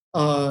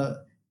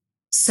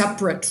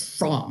separate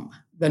from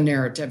the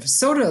narrative.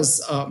 So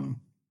does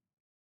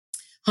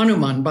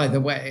Hanuman, by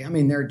the way. I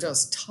mean, there are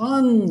just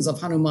tons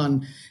of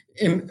Hanuman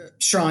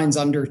shrines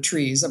under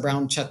trees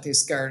around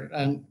Chhattisgarh.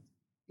 And,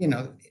 you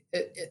know,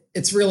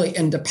 it's really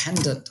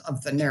independent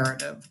of the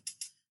narrative.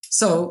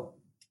 So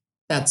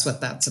that's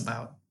what that's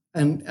about.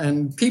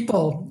 And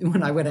people,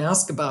 when I would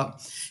ask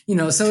about, you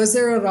know, so is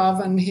there a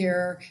Ravan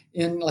here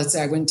in, let's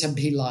say I went to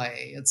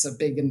Bhilai, it's a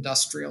big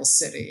industrial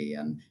city,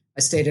 and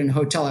I stayed in a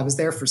hotel. I was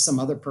there for some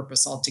other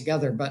purpose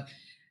altogether, but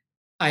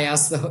I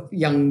asked the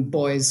young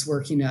boys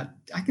working at,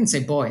 I can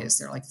say boys,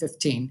 they're like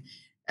 15,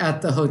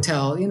 at the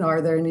hotel, you know,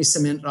 are there any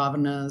cement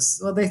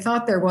Ravanas? Well, they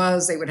thought there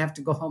was. They would have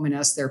to go home and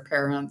ask their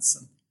parents.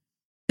 And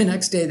the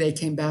next day they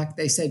came back.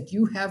 They said,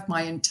 you have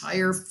my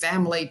entire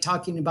family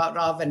talking about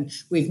Ravan.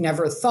 We've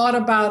never thought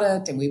about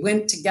it. And we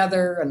went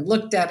together and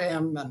looked at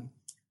him. And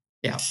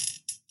yeah,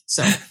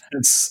 so.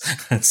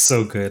 That's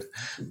so good.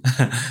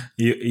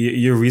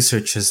 Your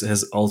research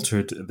has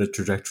altered the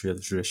trajectory of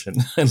the tradition,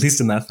 at least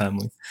in that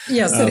family.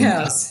 Yes, it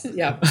has.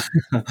 Yeah.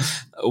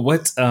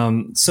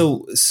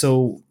 So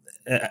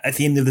at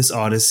the end of this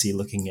odyssey,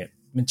 looking at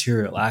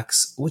material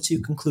acts, what do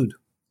you conclude?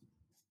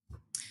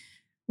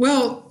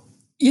 Well,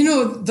 you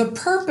know, the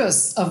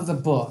purpose of the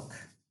book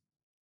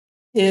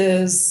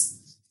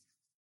is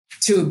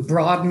to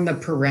broaden the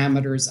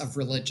parameters of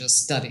religious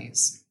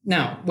studies.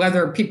 Now,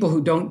 whether people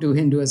who don't do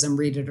Hinduism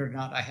read it or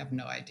not, I have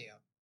no idea.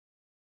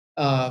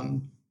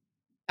 I'm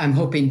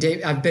hoping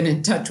I've been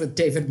in touch with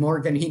David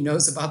Morgan. He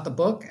knows about the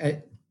book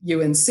at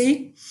UNC,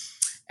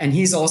 and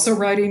he's also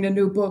writing a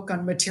new book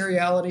on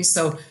materiality.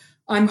 So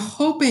I'm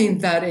hoping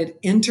that it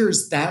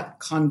enters that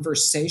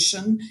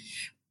conversation,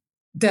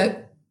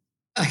 that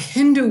a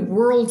Hindu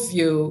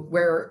worldview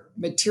where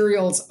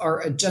materials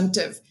are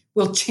agentive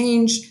will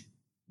change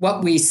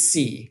what we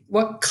see,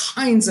 what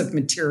kinds of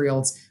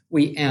materials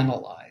we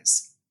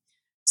analyze.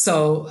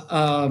 So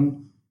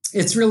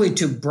it's really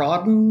to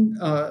broaden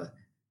the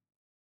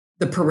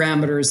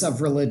parameters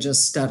of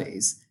religious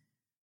studies.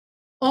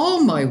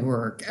 All my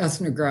work,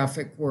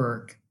 ethnographic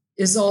work,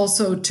 is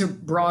also to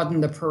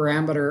broaden the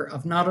parameter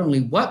of not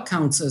only what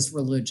counts as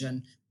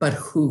religion, but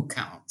who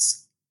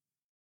counts.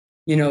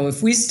 You know,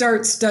 if we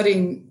start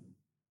studying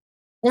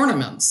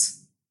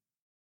ornaments,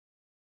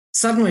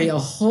 suddenly a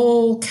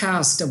whole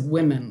cast of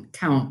women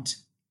count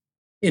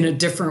in a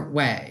different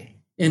way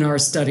in our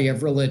study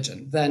of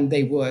religion than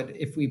they would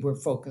if we were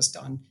focused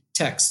on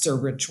texts or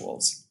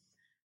rituals.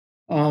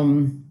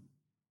 So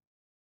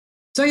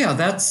yeah,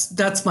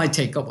 that's my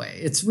takeaway.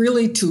 It's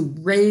really to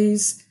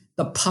raise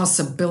the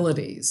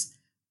possibilities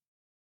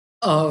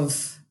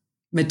of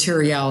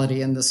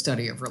materiality in the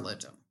study of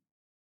religion.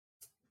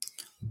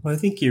 Well, I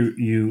think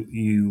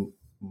you,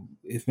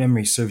 if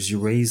memory serves, you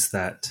raised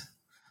that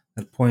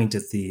point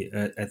at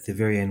the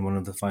very end, one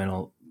of the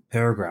final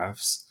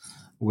paragraphs,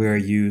 where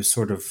you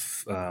sort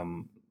of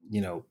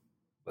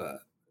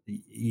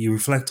you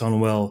reflect on,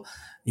 well,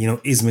 you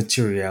know, is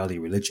materiality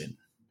religion,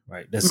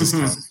 right? Does this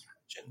count as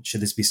religion?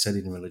 Should this be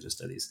studied in religious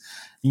studies?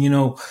 You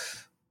know,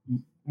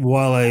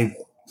 while I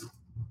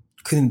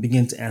couldn't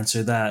begin to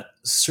answer that,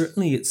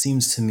 certainly it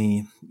seems to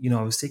me, you know,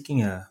 I was taking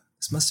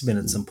this must have been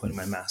at some point in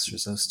my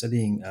master's. I was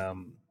studying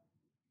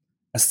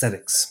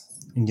aesthetics,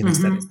 Indian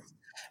aesthetics.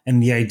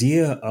 And the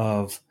idea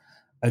of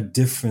a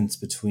difference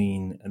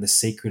between the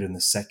sacred and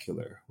the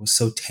secular was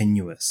so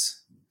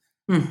tenuous.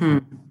 Mm-hmm.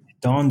 It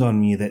dawned on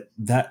me that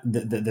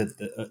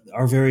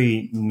our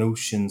very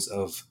notions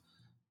of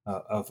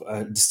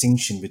a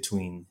distinction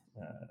between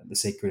the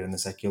sacred and the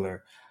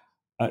secular,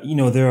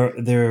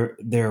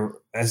 they're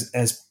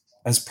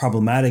as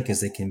problematic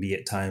as they can be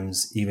at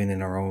times, even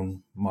in our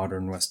own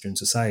modern Western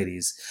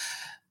societies.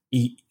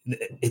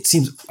 It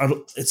seems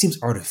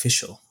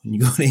artificial when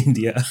you go to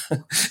India,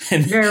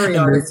 and, Very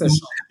and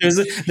artificial. there's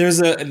a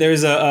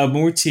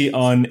murti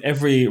on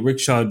every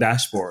rickshaw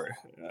dashboard.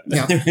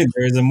 Yeah.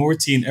 There's a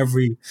murti in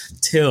every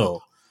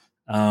till.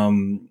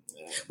 Um,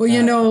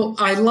 Well,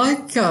 I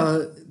like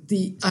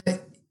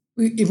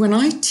when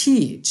I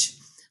teach,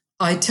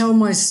 I tell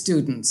my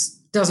students,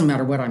 doesn't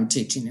matter what I'm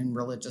teaching in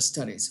religious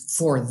studies,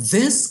 for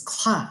this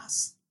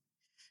class,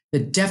 the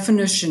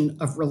definition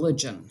of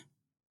religion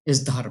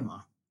is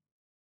dharma.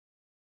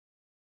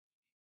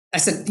 I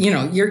said,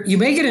 you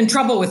may get in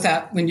trouble with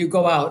that when you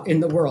go out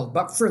in the world,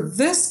 but for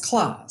this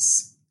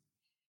class,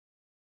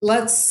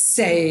 let's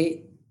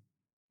say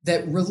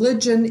that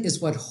religion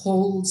is what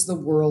holds the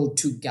world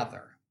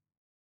together.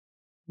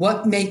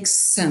 What makes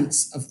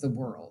sense of the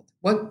world?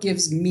 What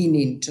gives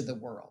meaning to the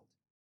world?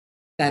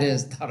 That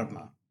is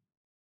dharma.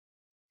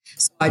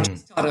 So I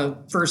just taught a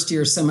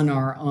first-year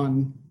seminar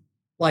on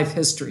life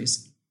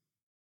histories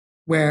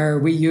where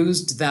we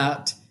used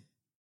that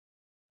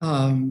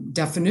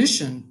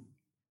definition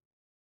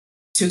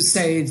to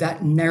say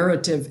that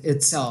narrative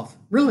itself,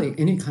 really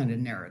any kind of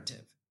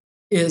narrative,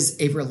 is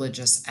a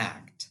religious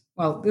act.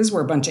 Well, these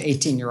were a bunch of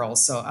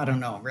 18-year-olds, so I don't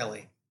know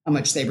really how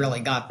much they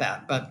really got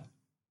that. But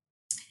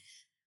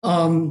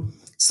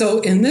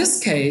so in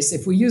this case,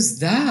 if we use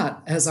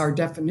that as our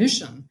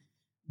definition,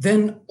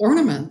 then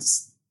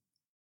ornaments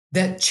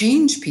that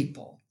change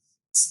people's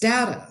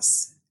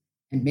status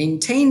and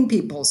maintain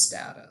people's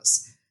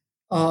status,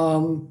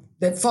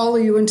 that follow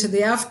you into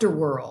the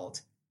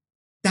afterworld,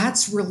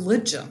 that's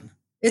religion.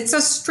 It's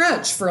a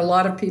stretch for a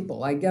lot of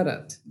people. I get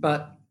it,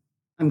 but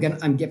I'm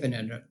giving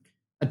it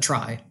a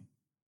try.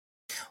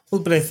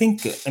 Well, but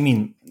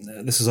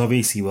this is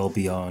obviously well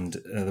beyond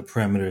the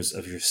parameters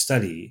of your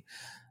study.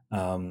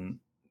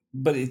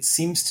 But it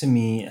seems to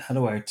me, how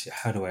do I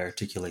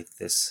articulate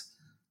this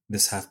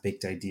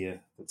half-baked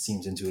idea that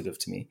seems intuitive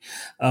to me?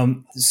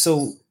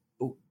 So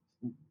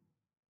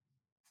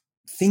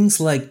things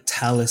like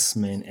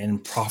talisman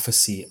and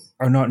prophecy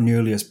are not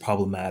nearly as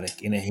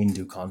problematic in a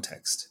Hindu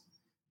context.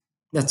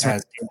 That's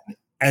right.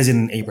 As in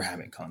an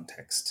Abrahamic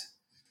context.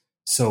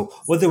 So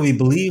whether we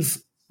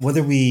believe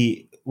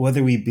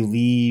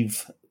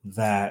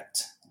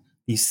that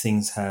these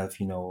things have,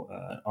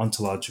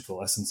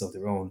 ontological essence of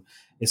their own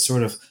is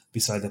sort of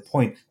beside the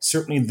point.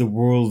 Certainly the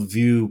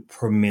worldview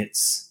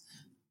permits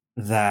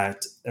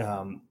that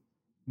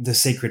the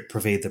sacred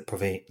pervade the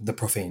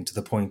profane to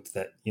the point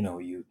that,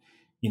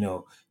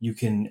 you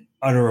can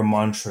utter a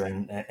mantra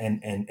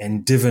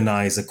and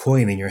divinize a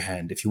coin in your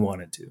hand if you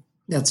wanted to.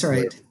 That's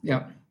right.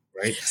 Yeah.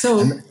 Right.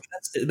 So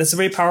that's a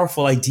very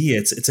powerful idea.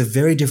 It's a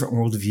very different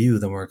worldview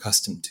than we're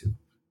accustomed to.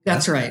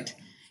 That's right.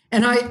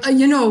 And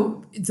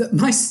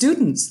my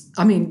students,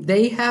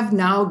 they have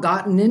now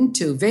gotten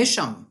into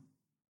Vesham.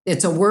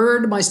 It's a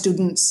word my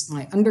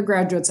my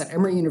undergraduates at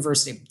Emory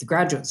University, the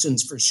graduate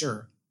students for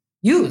sure,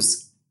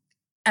 use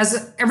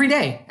every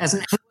day as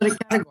an analytic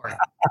category.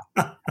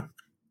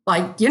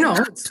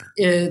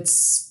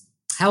 It's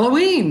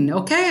Halloween.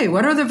 Okay,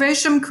 what are the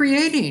Vesham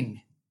creating?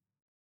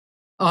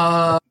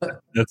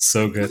 That's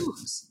so good.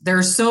 Tattoos.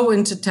 They're so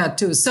into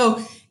tattoos.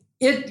 So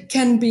it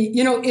can be,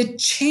 it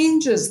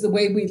changes the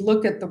way we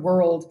look at the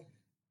world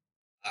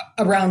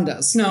around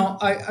us. Now,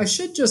 I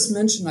should just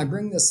mention, I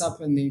bring this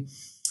up in the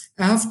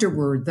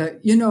afterward,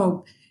 that,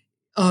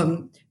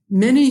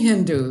 many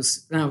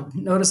Hindus, now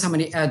notice how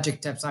many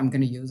adjectives I'm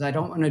going to use. I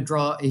don't want to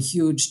draw a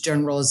huge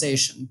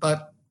generalization,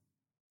 but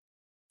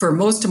for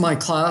most of my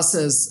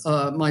classes,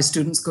 my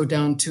students go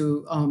down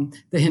to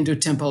the Hindu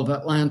Temple of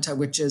Atlanta,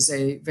 which is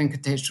a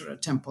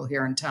Venkateshwara temple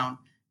here in town.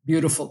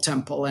 Beautiful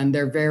temple, and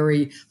they're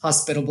very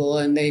hospitable,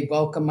 and they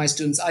welcome my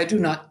students. I do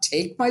not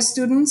take my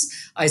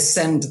students. I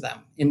send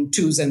them in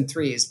 2s and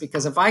 3s,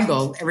 because if I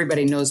go,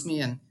 everybody knows me,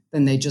 and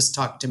then they just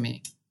talk to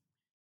me.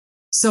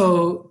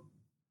 So,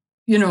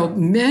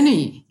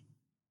 many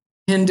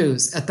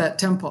Hindus at that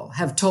temple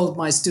have told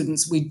my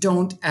students, we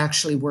don't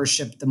actually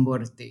worship the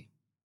murti.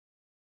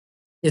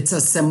 It's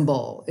a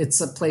symbol.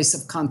 It's a place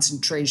of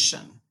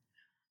concentration.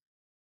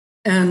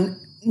 And,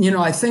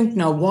 I think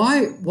now,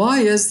 why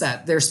is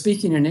that? They're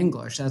speaking in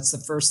English. That's the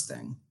first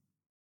thing.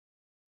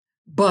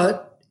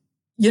 But,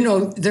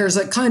 there's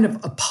a kind of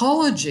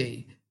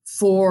apology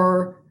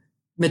for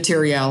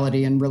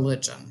materiality and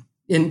religion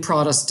in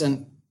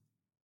Protestant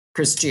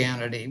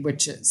Christianity,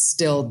 which is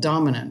still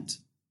dominant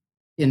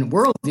in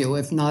worldview,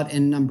 if not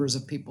in numbers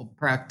of people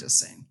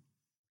practicing.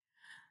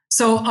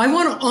 So I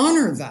want to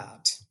honor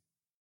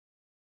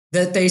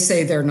that they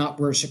say they're not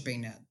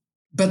worshiping it.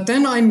 But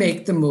then I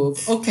make the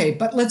move, okay,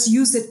 but let's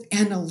use it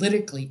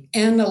analytically.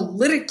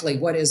 Analytically,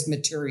 what is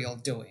material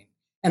doing?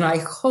 And I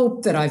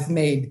hope that I've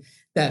made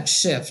that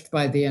shift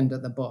by the end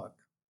of the book.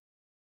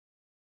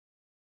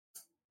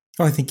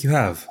 Oh, I think you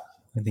have.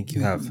 I think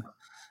you have.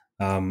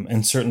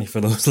 And certainly for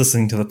those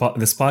listening to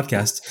this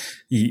podcast,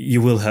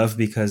 you will have,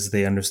 because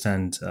they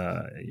understand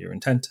your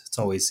intent. It's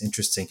always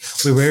interesting.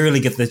 We rarely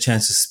get the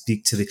chance to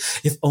speak to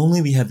if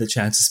only we had the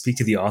chance to speak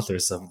to the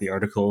authors of the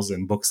articles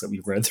and books that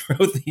we've read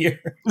throughout the years.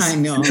 I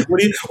know.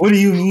 What do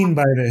you mean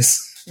by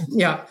this?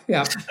 Yeah.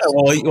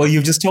 Well,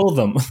 you just told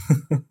them.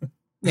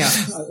 Yeah.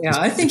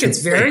 I think it's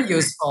very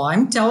useful.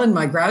 I'm telling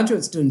my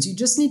graduate students, you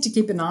just need to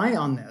keep an eye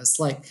on this.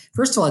 Like,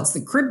 first of all, it's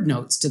the crib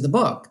notes to the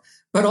book,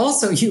 but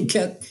also you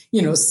get,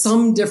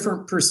 some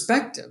different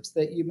perspectives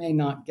that you may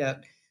not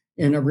get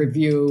in a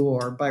review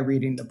or by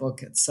reading the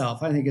book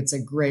itself. I think it's a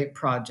great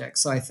project.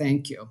 So I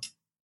thank you.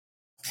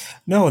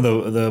 No,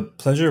 the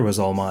pleasure was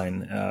all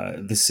mine.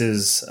 This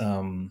is,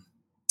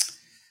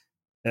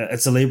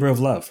 it's a labor of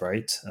love,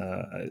 right?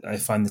 I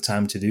find the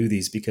time to do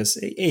these because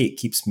A, it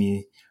keeps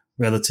me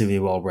relatively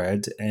well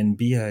read, and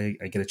B,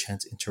 I get a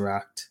chance to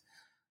interact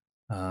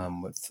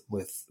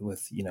with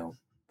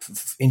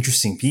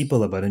interesting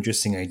people about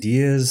interesting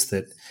ideas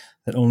that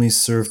only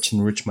serve to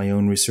enrich my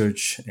own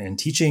research and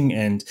teaching,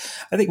 and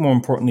I think more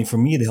importantly for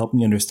me, they help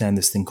me understand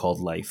this thing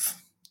called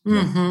life.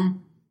 Mm-hmm.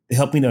 They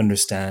help me to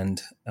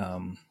understand.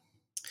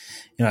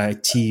 I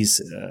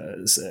tease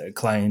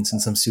clients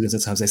and some students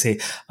at times. I say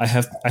I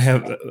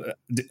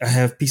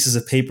have pieces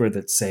of paper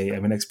that say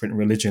I'm an expert in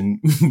religion,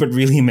 but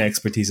really my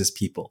expertise is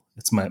people.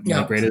 It's my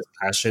greatest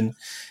passion,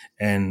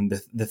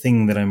 and the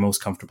thing that I'm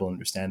most comfortable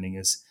understanding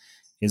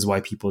is why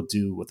people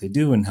do what they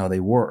do and how they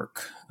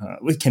work.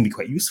 It can be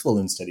quite useful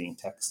in studying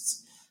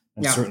texts,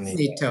 and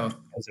certainly as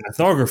an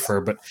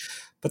ethnographer.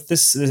 But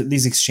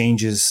these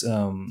exchanges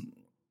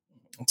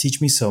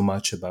teach me so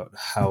much about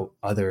how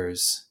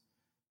others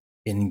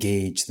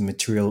engage the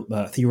material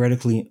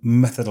theoretically,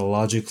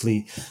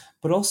 methodologically,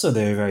 but also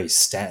their very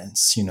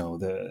stance,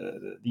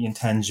 the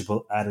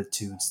intangible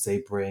attitudes they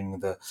bring,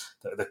 the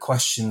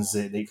questions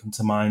that they come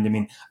to mind. I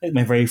mean,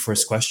 my very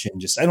first question,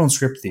 I don't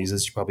script these,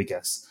 as you probably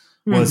guess,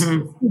 was,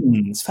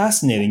 it's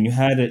fascinating. You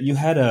had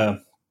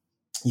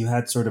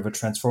sort of a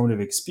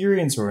transformative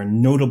experience, or a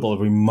notable,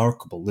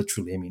 remarkable,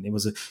 literally. I mean,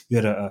 you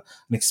had an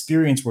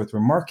experience worth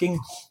remarking,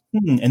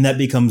 and that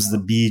becomes the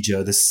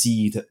bija, the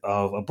seed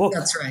of a book.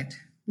 That's right.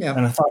 Yeah.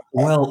 And I thought,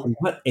 well,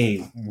 what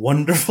a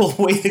wonderful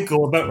way to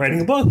go about writing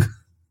a book,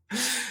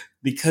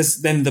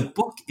 because then the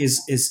book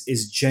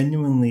is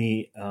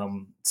genuinely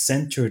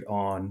centered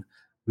on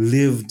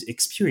lived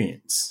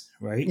experience,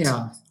 right?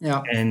 Yeah.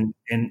 And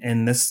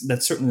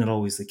that's certainly not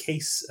always the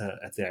case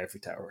at the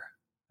Ivory Tower,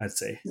 I'd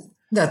say.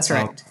 That's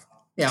right.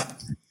 Yeah.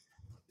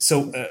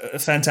 So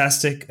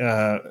fantastic.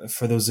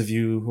 For those of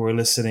you who are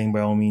listening,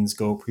 by all means,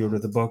 go pre-order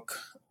the book,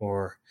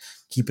 or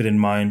keep it in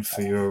mind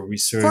for your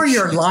research. For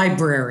your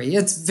library.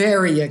 It's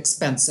very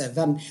expensive.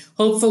 And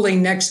hopefully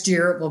next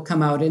year it will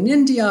come out in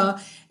India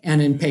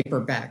and in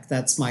paperback.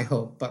 That's my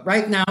hope. But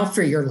right now,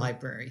 for your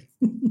library.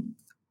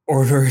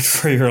 Order it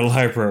for your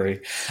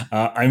library.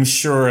 I'm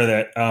sure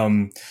that,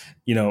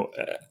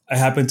 I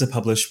happen to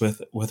publish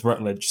with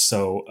Routledge.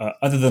 So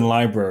other than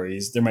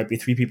libraries, there might be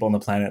 3 people on the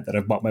planet that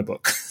have bought my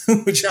book,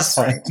 which is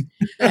fine.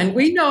 Right. And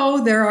we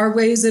know there are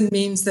ways and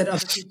means that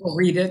other people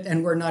read it,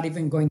 and we're not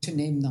even going to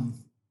name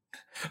them.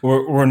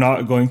 We're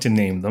not going to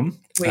name them.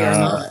 We are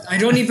not. I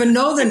don't even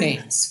know the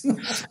names.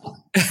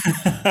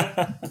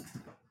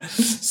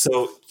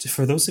 So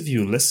for those of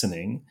you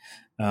listening,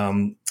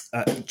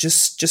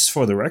 just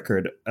for the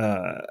record,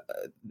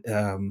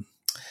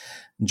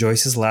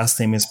 Joyce's last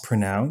name is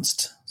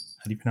pronounced,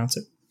 how do you pronounce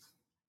it?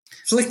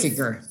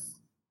 Flueckiger.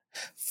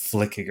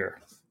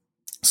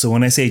 So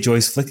when I say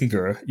Joyce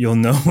Flueckiger, you'll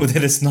know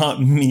that it's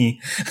not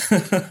me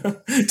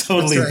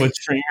totally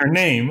butchering her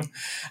name.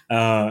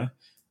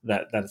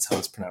 That's how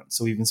it's pronounced.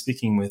 So we've been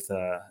speaking with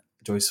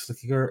Joyce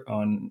Flueckiger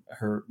on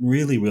her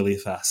really, really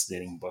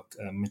fascinating book,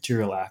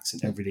 Material Acts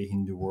in Everyday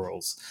Hindu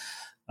Worlds.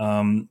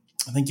 Thank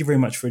you very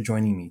much for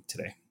joining me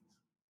today.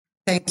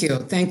 Thank you.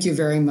 Thank you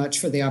very much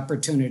for the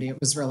opportunity. It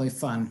was really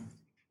fun.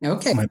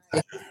 Okay. My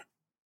pleasure.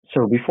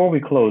 So before we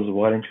close,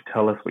 why don't you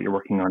tell us what you're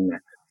working on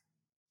next?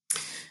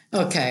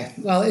 Okay.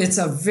 Well, it's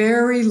a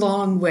very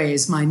long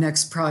ways, my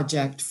next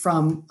project,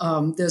 from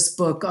this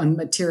book on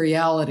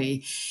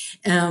materiality.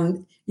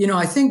 And,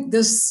 I think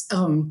this,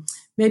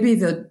 maybe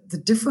the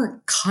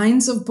different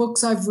kinds of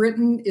books I've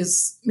written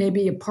is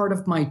maybe a part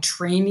of my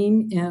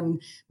training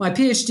my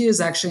PhD is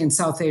actually in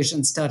South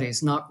Asian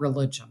studies, not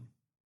religion.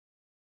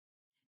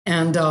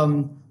 And,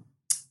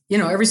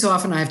 every so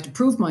often I have to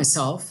prove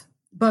myself,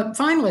 but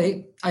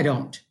finally I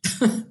don't.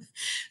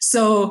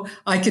 So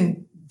I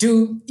can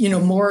do,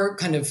 more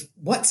kind of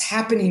what's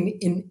happening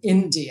in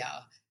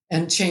India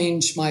and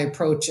change my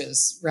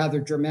approaches rather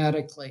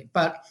dramatically.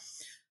 But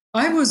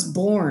I was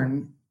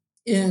born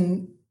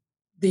in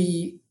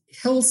the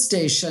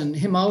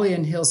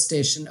Himalayan hill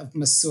station of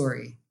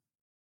Mussoorie.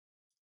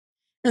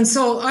 And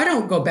so I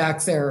don't go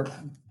back there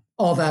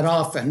all that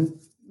often,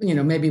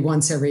 maybe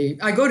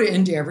I go to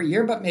India every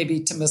year, but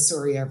maybe to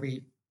Mussoorie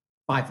every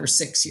 5 or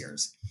 6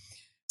 years.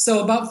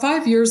 So about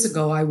 5 years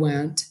ago, I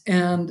went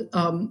and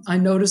I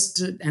noticed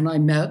it, and I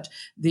met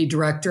the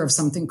director of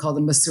something called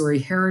the Missouri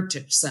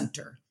Heritage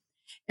Center.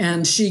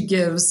 And she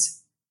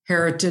gives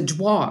heritage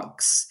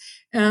walks.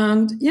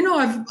 And,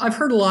 I've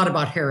heard a lot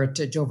about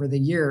heritage over the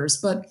years,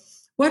 but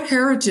what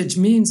heritage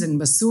means in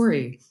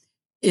Missouri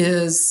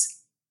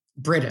is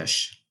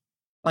British.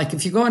 Like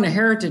if you go on a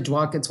heritage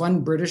walk, it's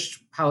one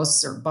British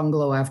house or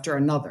bungalow after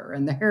another.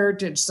 And the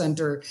Heritage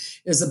Center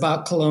is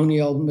about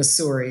colonial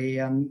Missouri.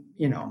 And,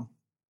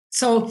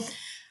 so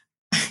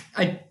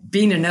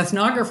being an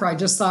ethnographer, I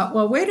just thought,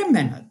 well, wait a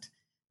minute.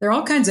 There are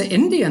all kinds of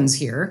Indians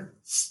here.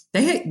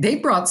 They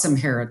brought some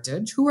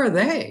heritage. Who are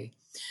they?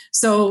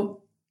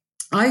 So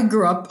I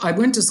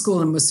went to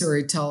school in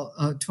Missouri till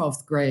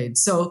 12th grade.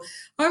 So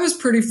I was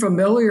pretty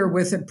familiar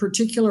with a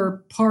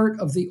particular part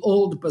of the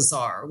old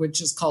bazaar,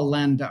 which is called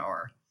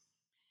Landauer.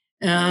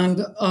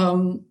 And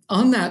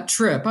on that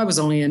trip, I was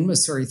only in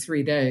Missouri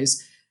 3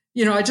 days.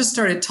 I just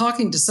started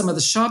talking to some of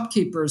the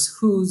shopkeepers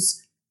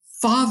whose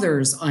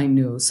fathers I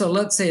knew. So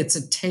let's say it's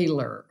a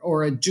tailor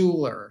or a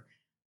jeweler.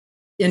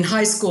 In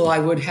high school, I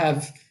would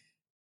have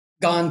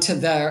gone to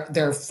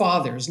their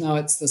fathers. Now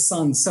it's the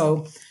sons.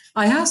 So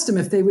I asked them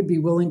if they would be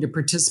willing to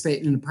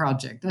participate in a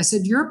project. I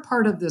said, you're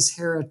part of this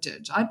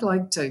heritage. I'd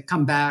like to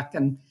come back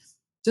and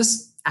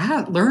just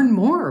learn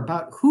more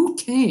about who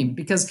came,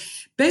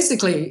 because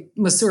basically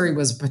Missouri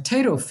was a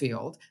potato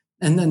field.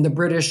 And then the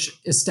British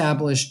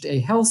established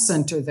a health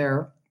center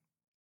there.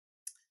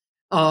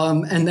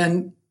 And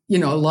then,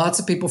 lots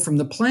of people from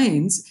the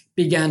plains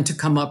began to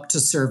come up to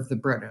serve the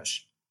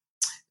British.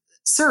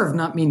 Serve,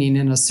 not meaning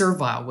in a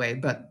servile way,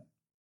 but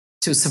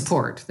to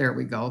support. There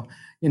we go.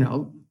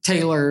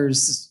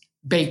 Tailors,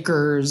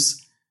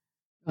 bakers.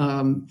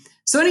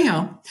 So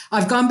anyhow,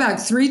 I've gone back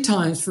 3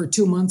 times for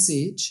 2 months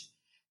each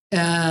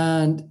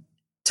and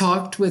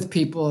talked with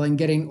people and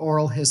getting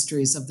oral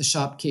histories of the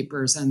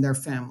shopkeepers and their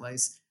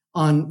families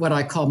on what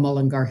I call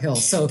Mullingar Hill.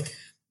 So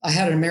I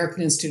had an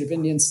American Institute of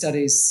Indian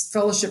Studies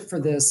fellowship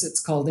for this. It's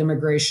called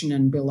Migration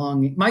and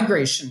Belonging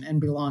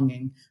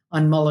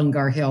on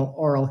Mullingar Hill,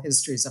 Oral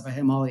Histories of a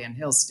Himalayan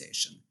Hill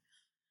Station.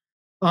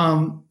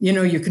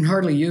 You can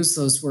hardly use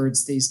those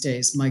words these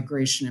days,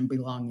 migration and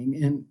belonging,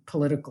 in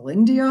political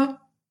India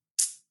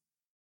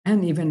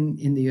and even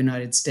in the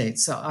United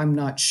States. So I'm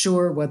not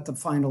sure what the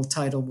final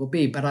title will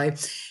be, but I,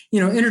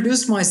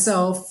 introduced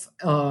myself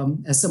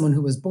as someone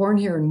who was born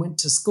here and went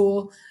to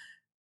school.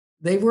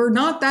 They were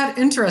not that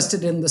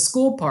interested in the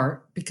school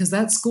part because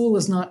that school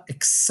is not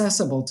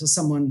accessible to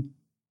someone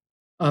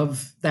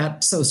of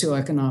that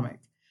socioeconomic.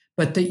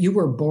 But that you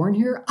were born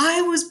here?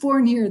 I was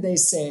born here, they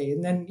say.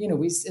 And then,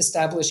 we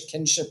establish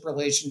kinship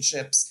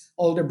relationships,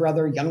 older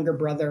brother, younger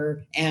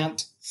brother,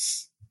 aunt.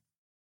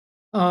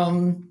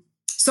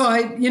 So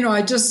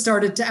I just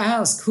started to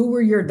ask, who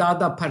were your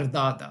dada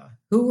pardada?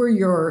 Who were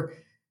your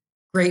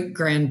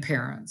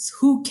great-grandparents?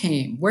 Who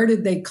came? Where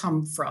did they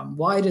come from?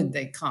 Why did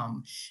they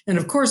come? And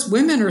of course,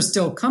 women are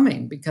still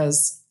coming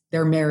because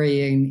they're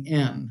marrying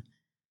in.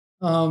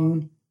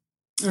 And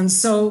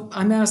so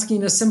I'm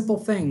asking a simple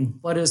thing.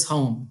 What is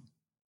home?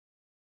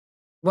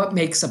 What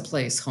makes a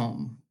place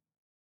home?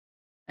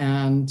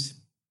 And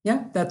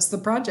yeah, that's the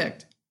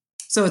project.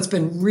 So it's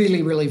been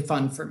really, really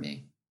fun for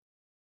me.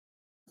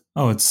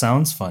 Oh, it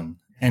sounds fun.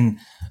 And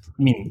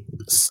I mean,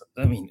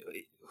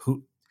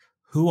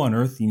 who on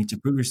earth do you need to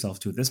prove yourself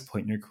to at this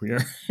point in your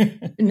career?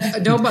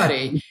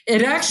 Nobody.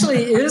 It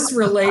actually is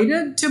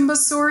related to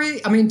Missouri.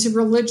 To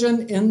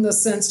religion in the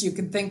sense you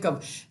can think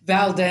of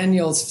Val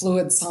Daniels'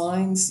 Fluid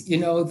Signs,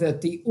 that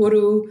the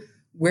Uru,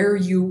 where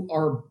you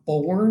are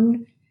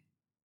born,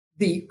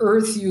 the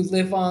earth you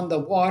live on, the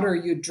water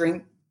you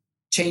drink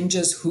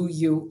changes who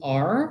you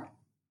are.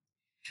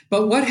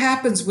 But what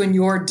happens when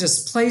you're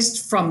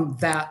displaced from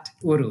that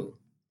Uru,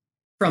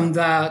 from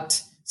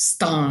that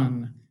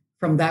stan,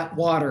 from that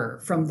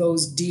water, from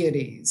those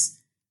deities,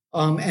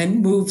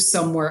 and move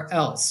somewhere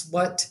else?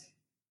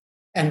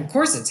 And of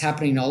course, it's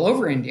happening all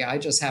over India. I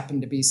just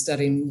happened to be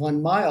studying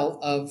 1 mile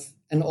of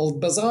an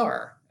old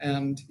bazaar.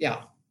 And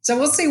yeah, so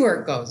we'll see where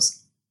it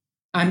goes.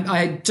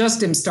 I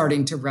just am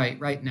starting to write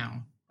right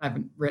now. I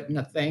haven't written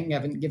a thing,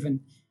 haven't given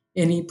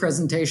any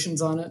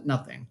presentations on it,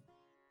 nothing.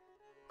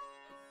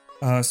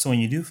 So when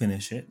you do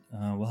finish it,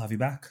 we'll have you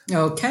back.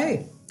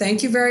 Okay.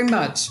 Thank you very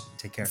much.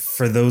 Take care.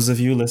 For those of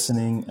you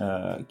listening,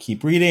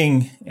 keep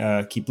reading,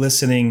 keep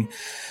listening,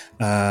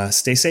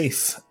 stay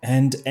safe,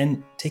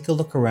 and take a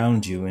look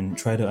around you and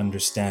try to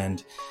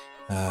understand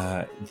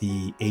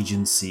the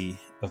agency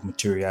of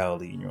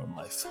materiality in your own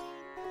life.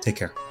 Take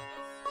care.